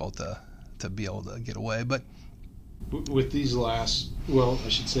difficult to be able to get away. But with the last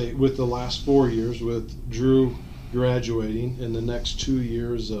 4 years, with Drew graduating and the next 2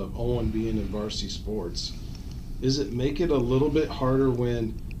 years of Owen being in varsity sports, does it make it a little bit harder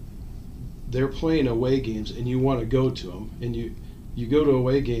when they're playing away games and you want to go to them, and you go to a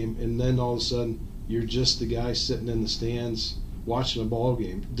away game and then all of a sudden you're just the guy sitting in the stands watching a ball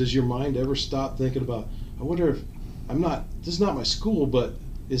game? Does your mind ever stop thinking about, I wonder if this is not my school, but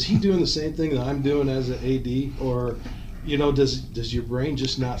is he doing the same thing that I'm doing as an AD? Or, does your brain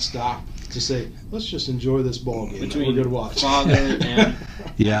just not stop to say, let's just enjoy this ball game that we're going to watch? Father and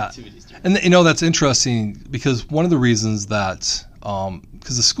yeah. activities. And, that's interesting because one of the reasons that,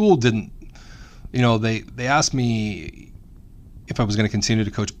 because the school didn't, they asked me if I was going to continue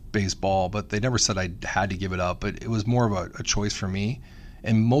to coach baseball, but they never said I had to give it up. But it was more of a choice for me.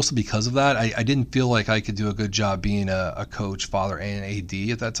 And mostly because of that, I didn't feel like I could do a good job being a coach, father, and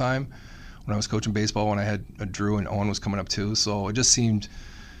AD at that time when I was coaching baseball, when I had Drew and Owen was coming up too. So it just seemed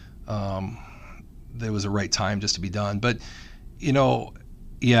there was a right time just to be done. But, you're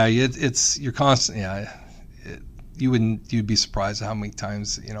constant. Yeah, you'd be surprised at how many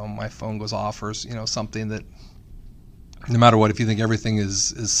times, my phone goes off or, something that no matter what, if you think everything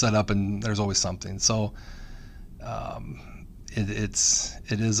is set up, and there's always something. So,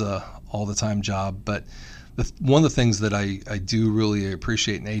 it is a all the time job, but one of the things that I do really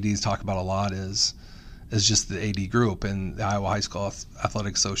appreciate, and ADs talk about a lot, is just the AD group. And the Iowa High School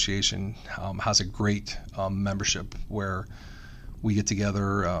Athletic Association has a great membership where we get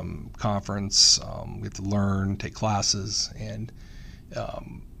together, conference, we get to learn, take classes, and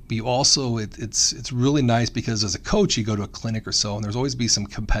you also it's really nice because as a coach you go to a clinic or so, and there's always be some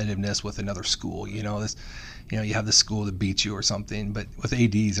competitiveness with another school. You have this school that beats you or something. But with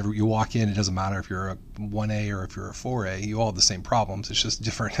ADs, you walk in, it doesn't matter if you're a 1A or if you're a 4A, you all have the same problems. It's just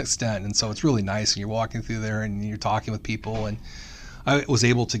different extent. And so it's really nice, and you're walking through there and you're talking with people. And I was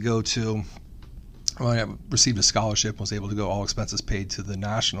able to go to, I received a scholarship, was able to go all expenses paid to the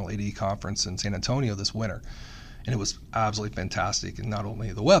National AD Conference in San Antonio this winter. And it was absolutely fantastic. And not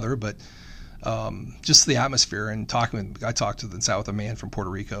only the weather, but just the atmosphere. And I talked with a man from Puerto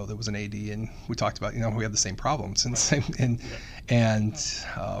Rico that was an AD, and we talked about, we have the same problems, and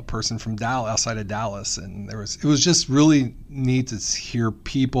a person from Dallas, outside of Dallas, and it was just really neat to hear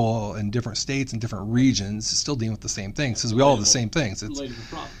people in different states and different regions still dealing with the same things, because we all have the same things.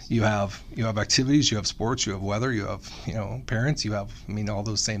 You have activities, you have sports, you have weather, you have parents, you have all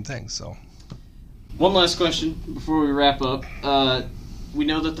those same things. So. One last question before we wrap up. We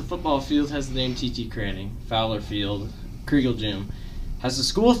know that the football field has the name T.T. Cranning, Fowler Field, Kriegel Gym. Has the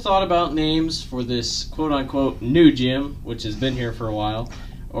school thought about names for this quote-unquote new gym, which has been here for a while,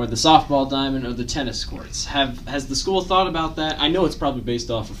 or the softball diamond, or the tennis courts. Has the school thought about that? I know it's probably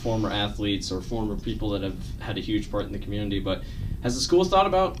based off of former athletes or former people that have had a huge part in the community, but has the school thought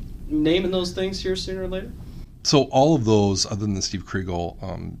about naming those things here sooner or later? So all of those, other than the Steve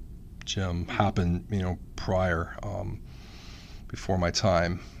Kriegel gym, happened, prior, before my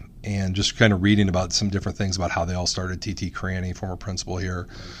time. And just kind of reading about some different things about how they all started. T.T. Cranny, former principal here.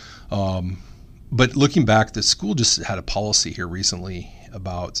 But looking back, the school just had a policy here recently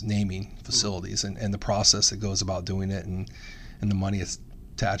about naming facilities and the process that goes about doing it and the money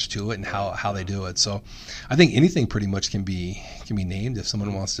attached to it and how they do it. So I think anything pretty much can be named if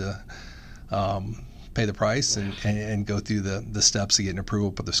someone wants to pay the price and go through the steps to get an approval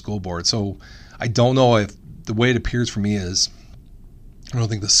by the school board. So I don't know if the way it appears for me is I don't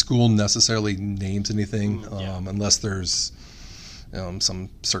think the school necessarily names anything unless there's some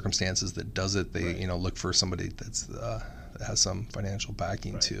circumstances that does it. They look for somebody that has some financial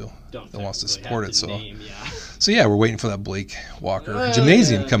backing that wants to support it. So we're waiting for that Blake Walker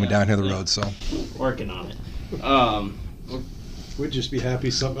gymnasium coming down here the road. So working on it. We'd just be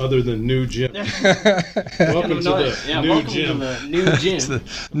happy something other than new gym. Welcome to the new gym. The new gym.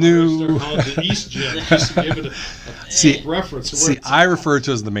 The East Gym. Just to give it a reference. See, I refer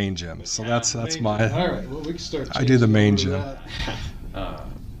to it as the main gym. So that's my. All right. Well, we can start. I do the main gym.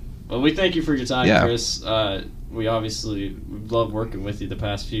 Well, we thank you for your time, Chris. We obviously love working with you the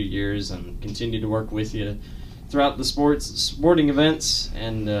past few years and continue to work with you throughout the sporting events,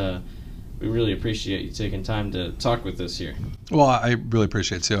 and we really appreciate you taking time to talk with us here. Well, I really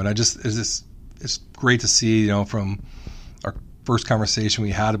appreciate it too, and it's great to see, from our first conversation we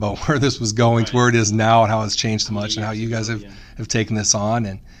had about where this was going to where it is now and how it's changed so much and how you guys have taken this on.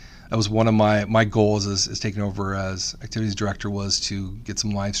 And that was one of my goals as taking over as activities director, was to get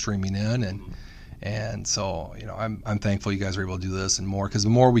some live streaming in, and so I'm thankful you guys are able to do this and more, because the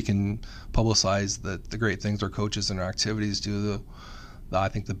more we can publicize the great things our coaches and our activities do, I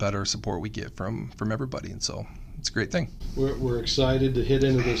think the better support we get from everybody, and so it's a great thing. We're excited to hit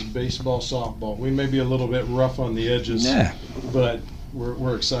into this baseball, softball. We may be a little bit rough on the edges, but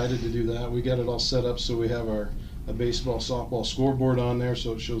we're excited to do that. We got it all set up so we have a baseball, softball scoreboard on there,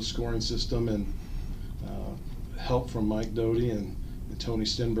 so it shows scoring system, and help from Mike Doty and Tony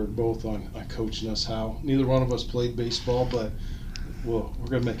Stenberg both on coaching us how. Neither one of us played baseball, but we're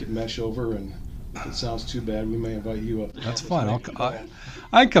going to make it mesh over, and if it sounds too bad, we may invite you up. That's fine.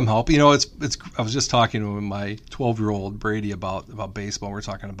 I can come help. It's. I was just talking with my 12-year-old Brady about baseball. We're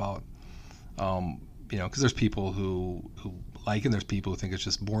talking about, because there's people who like it, and there's people who think it's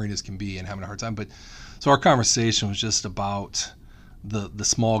just boring as can be and having a hard time. But so our conversation was just about the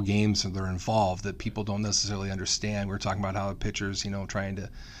small games that are involved that people don't necessarily understand. We were talking about how the pitchers, trying to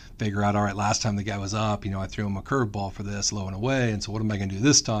figure out, all right, last time the guy was up, I threw him a curveball for this, low and away, and so what am I going to do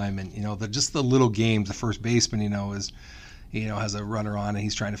this time? And just the little games. The first baseman, is, has a runner on, and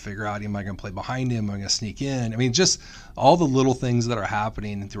he's trying to figure out, am I going to play behind him? Am I going to sneak in? I mean, just all the little things that are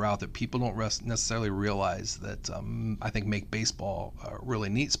happening throughout that people don't necessarily realize that I think make baseball a really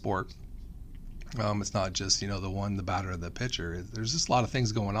neat sport. It's not just the batter or the pitcher. There's just a lot of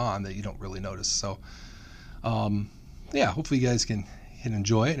things going on that you don't really notice. So, hopefully you guys can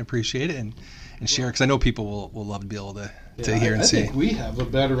enjoy it and appreciate it and share, because I know people will love to be able to hear and see. I think we have a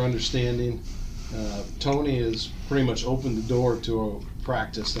better understanding. Tony has pretty much opened the door to a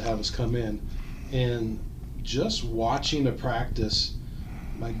practice to have us come in, and just watching a practice,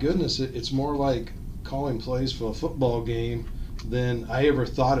 my goodness, it's more like calling plays for a football game than I ever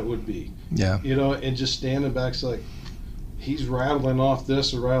thought it would be. Yeah. And just standing back, it's like he's rattling off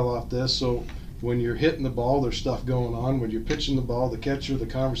this or rattle off this. So when you're hitting the ball, there's stuff going on. When you're pitching the ball, the catcher, the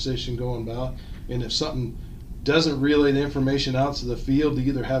conversation going about. And if something doesn't relay the information out to the field, to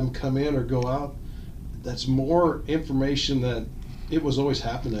either have them come in or go out, that's more information that it was always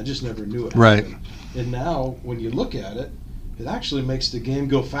happening. I just never knew it happened. And now when you look at it, it actually makes the game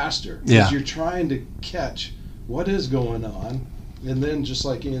go faster. Because you're trying to catch what is going on. And then just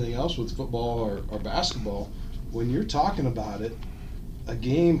like anything else with football or basketball, when you're talking about it, a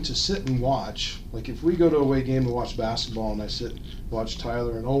game to sit and watch, like if we go to a away game to watch basketball and I sit and watch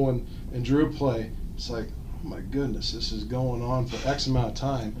Tyler and Owen and Drew play, it's like, oh my goodness, this is going on for X amount of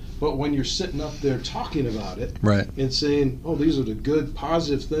time. But when you're sitting up there talking about it and saying, oh, these are the good,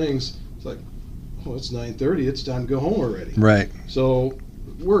 positive things, it's like, oh, it's 9:30, it's time to go home already. Right. So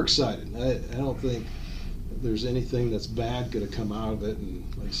we're excited. I don't think there's anything that's bad going to come out of it, and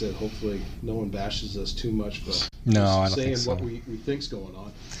like I said, hopefully no one bashes us too much for I don't saying think so. what we think's going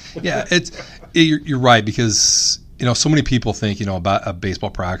on. Yeah, you're right, because so many people think about a baseball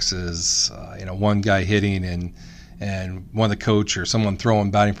practice is one guy hitting and and one of the coach or someone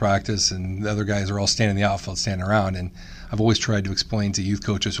throwing batting practice, and the other guys are all standing in the outfield, standing around. And I've always tried to explain to youth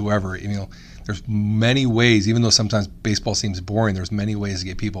coaches, whoever, there's many ways, even though sometimes baseball seems boring, there's many ways to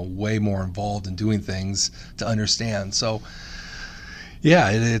get people way more involved in doing things to understand. So, yeah,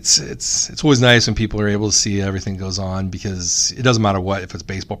 it's always nice when people are able to see everything goes on, because it doesn't matter what, if it's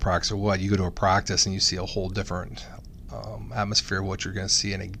baseball practice or what, you go to a practice and you see a whole different atmosphere of what you're going to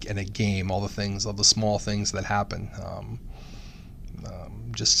see in a game, all the small things that happen,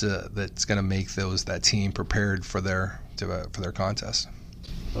 that's going to make that team prepared for their contest.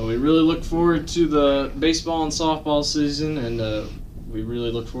 Well, we really look forward to the baseball and softball season, and we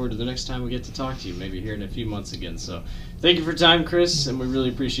really look forward to the next time we get to talk to you, maybe here in a few months again. So thank you for your time, Chris, and we really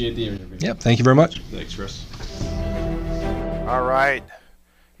appreciate the interview. Yep, thank you very much. Thanks, Chris. All right.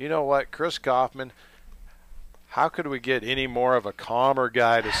 You know what, Chris Kaufman, how could we get any more of a calmer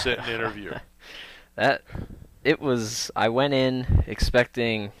guy to sit and interview? I went in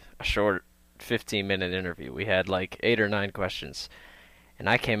expecting a short 15-minute interview. We had like 8 or 9 questions. And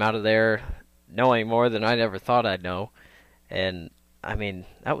I came out of there knowing more than I ever thought I'd know. And, I mean,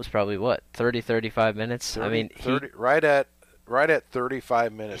 that was probably, 35 minutes? 30, right at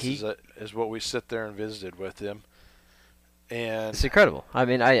 35 minutes is what we sit there and visited with him. And it's incredible. I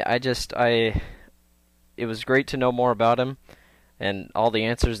mean, it was great to know more about him and all the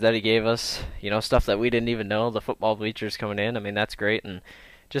answers that he gave us, stuff that we didn't even know, the football bleachers coming in. I mean, that's great. And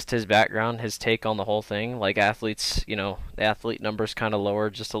just his background, his take on the whole thing, like athletes, the athlete numbers kind of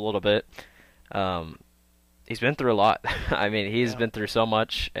lowered just a little bit. He's been through a lot. I mean, he's been through so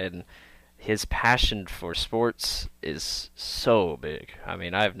much, and his passion for sports is so big. I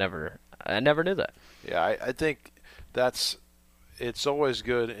mean, I never knew that. Yeah, I think it's always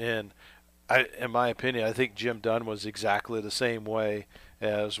good. In my opinion, I think Jim Dunn was exactly the same way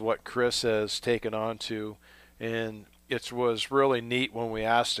as what Chris has taken on to, and it was really neat when we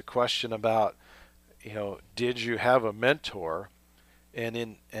asked a question about, did you have a mentor? And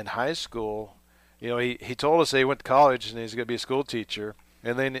in high school, he told us that he went to college and he's going to be a school teacher.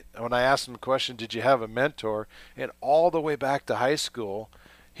 And then when I asked him the question, did you have a mentor? And all the way back to high school,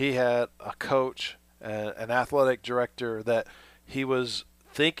 he had a coach, an athletic director that he was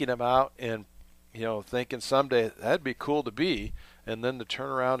thinking about and, thinking someday that'd be cool to be, and then to turn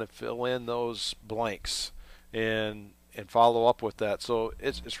around and fill in those blanks and follow up with that. So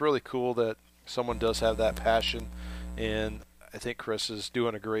it's really cool that someone does have that passion, and I think Chris is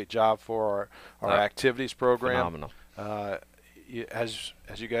doing a great job for our activities program. Phenomenal. As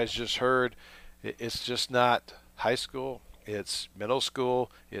you guys just heard, it's just not high school. It's middle school.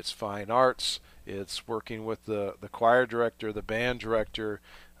 It's fine arts. It's working with the choir director, the band director,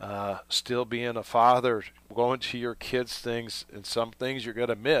 still being a father, going to your kids' things, and some things you're going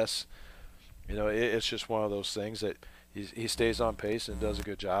to miss. It's just one of those things that he stays on pace and does a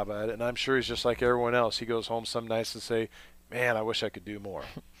good job at it. And I'm sure he's just like everyone else. He goes home some nights and say, man, I wish I could do more.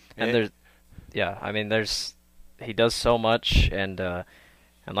 And he does so much, and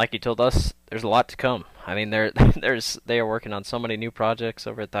like he told us, there's a lot to come. I mean, they are working on so many new projects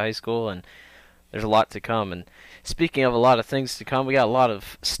over at the high school, and there's a lot to come. And speaking of a lot of things to come, we got a lot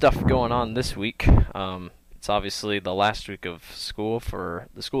of stuff going on this week. It's obviously the last week of school for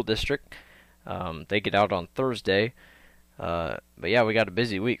the school district. They get out on Thursday. But yeah, we got a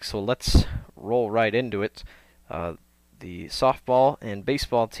busy week, so let's roll right into it. The softball and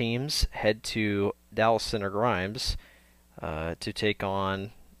baseball teams head to Dallas Center Grimes to take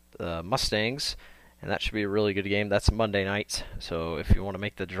on the Mustangs, and that should be a really good game. That's Monday night, so if you want to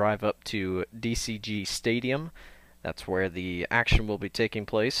make the drive up to DCG Stadium, that's where the action will be taking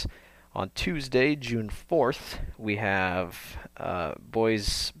place. On Tuesday, June 4th, we have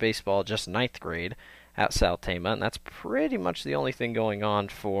boys baseball, just 9th grade, at South Tama, and that's pretty much the only thing going on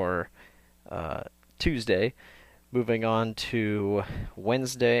for Tuesday. Moving on to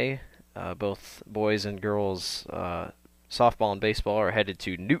Wednesday, both boys and girls softball and baseball are headed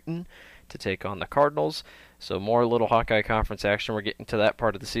to Newton to take on the Cardinals. So more Little Hawkeye Conference action. We're getting to that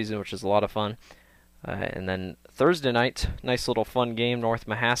part of the season, which is a lot of fun. And then Thursday night, nice little fun game. North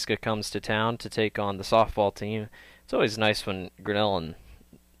Mahaska comes to town to take on the softball team. It's always nice when Grinnell and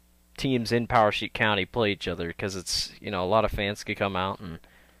teams in Powesheik County play each other, because it's, a lot of fans can come out and.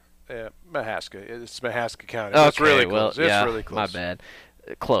 Mahaska. It's Mahaska County. Okay, It's really close. Well, yeah, it's really close. My bad.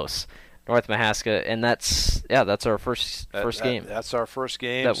 Close. North Mahaska, and that's our first game. That's our first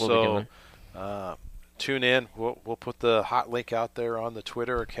game. That we'll be doing. Tune in. We'll put the hot link out there on the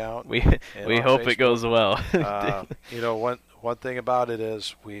Twitter account. We hope Facebook. It goes well. One thing about it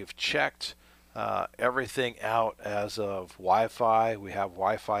is we've checked everything out as of Wi-Fi. We have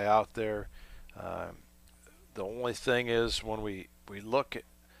Wi-Fi out there. The only thing is when we look at,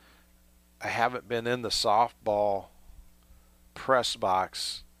 I haven't been in the softball press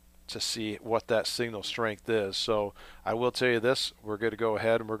box to see what that signal strength is. So I will tell you this, we're going to go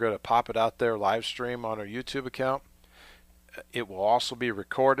ahead and we're going to pop it out there live stream on our YouTube account. It will also be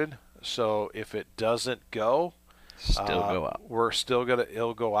recorded, so if it doesn't go, go out. We're still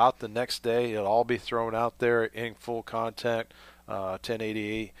it'll go out the next day. It'll all be thrown out there in full contact,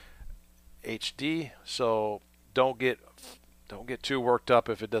 1080 HD. So don't get too worked up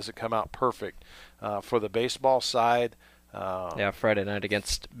if it doesn't come out perfect. For the baseball side, Friday night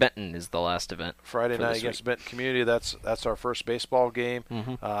against Benton is the last event. Friday night against Benton Community. That's our first baseball game.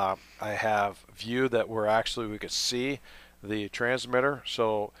 I have view that we could see the transmitter.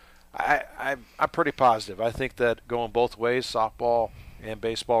 So I'm pretty positive. I think that going both ways, softball and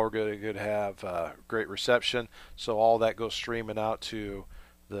baseball, are going to have great reception. So all that goes streaming out to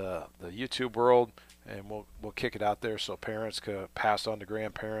the YouTube world, and we'll kick it out there so parents could pass on to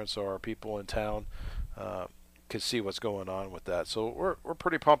grandparents or people in town could see what's going on with that. So we're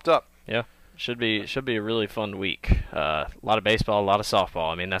pretty pumped up. Yeah, should be a really fun week. A lot of baseball, a lot of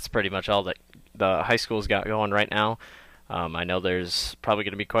softball. I mean, that's pretty much all that the high school's got going right now. I know there's probably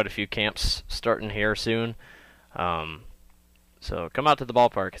going to be quite a few camps starting here soon. So come out to the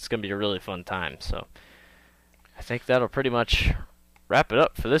ballpark. It's going to be a really fun time. So I think that'll pretty much wrap it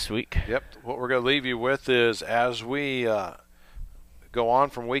up for this week. Yep. What we're going to leave you with is, as we go on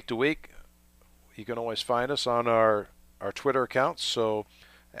from week to week, you can always find us on our Twitter accounts. So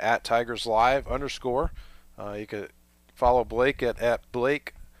at @TigersLive_. You can follow Blake at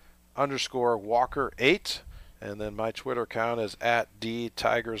Blake_Walker8. And then my Twitter account is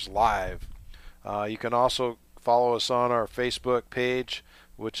 @DTigersLive. You can also follow us on our Facebook page,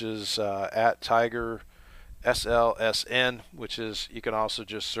 which is @TigerSLSN, which is, you can also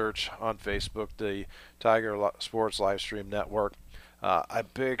just search on Facebook the Tiger Sports Livestream Network. A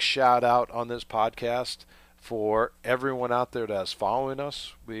big shout out on this podcast for everyone out there that's following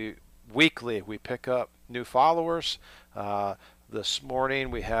us. Weekly we pick up new followers. This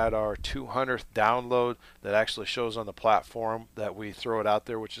morning we had our 200th download that actually shows on the platform that we throw it out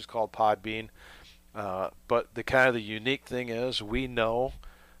there, which is called Podbean. But the unique thing is, we know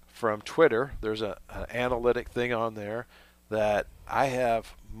from Twitter, there's an analytic thing on there that I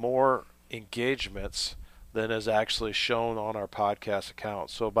have more engagements than is actually shown on our podcast account.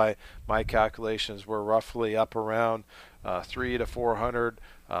 So by my calculations, we're roughly up around 300 to 400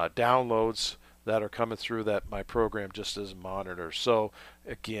 downloads that are coming through that my program just doesn't monitor. So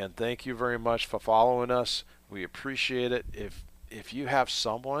again, thank you very much for following us. We appreciate it. If you have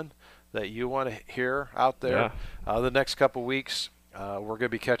someone that you want to hear out there, the next couple weeks, we're going to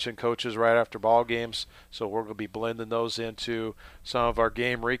be catching coaches right after ball games, so we're going to be blending those into some of our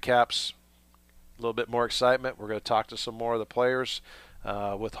game recaps. A little bit more excitement. We're going to talk to some more of the players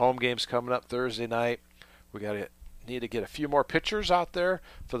with home games coming up Thursday night. We need to get a few more pitchers out there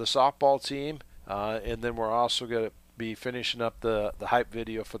for the softball team. And then we're also going to be finishing up the hype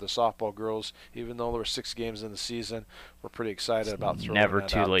video for the softball girls. Even though there were 6 games in the season, we're pretty excited about throwing that out there.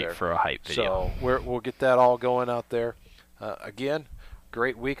 Never too late for a hype video. So we'll get that all going out there. Again,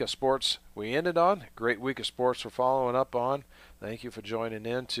 great week of sports we ended on. Great week of sports we're following up on. Thank you for joining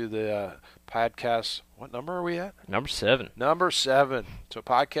in to the podcast. What number are we at? Number 7. Number 7. So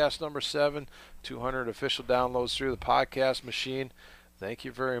podcast number 7, 200 official downloads through the podcast machine. Thank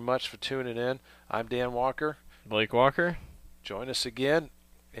you very much for tuning in. I'm Dan Walker. Blake Walker. Join us again,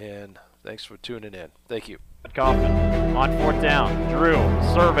 and thanks for tuning in. Thank you. Kaufman on 4th down. Drew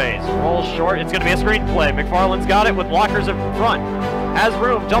surveys, rolls short. It's going to be a screen play. McFarland's got it with blockers in front. Has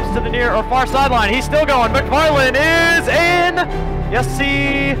room, jumps to the near or far sideline. He's still going. McFarland is in. Yes,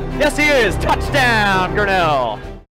 he is. Touchdown, Grinnell.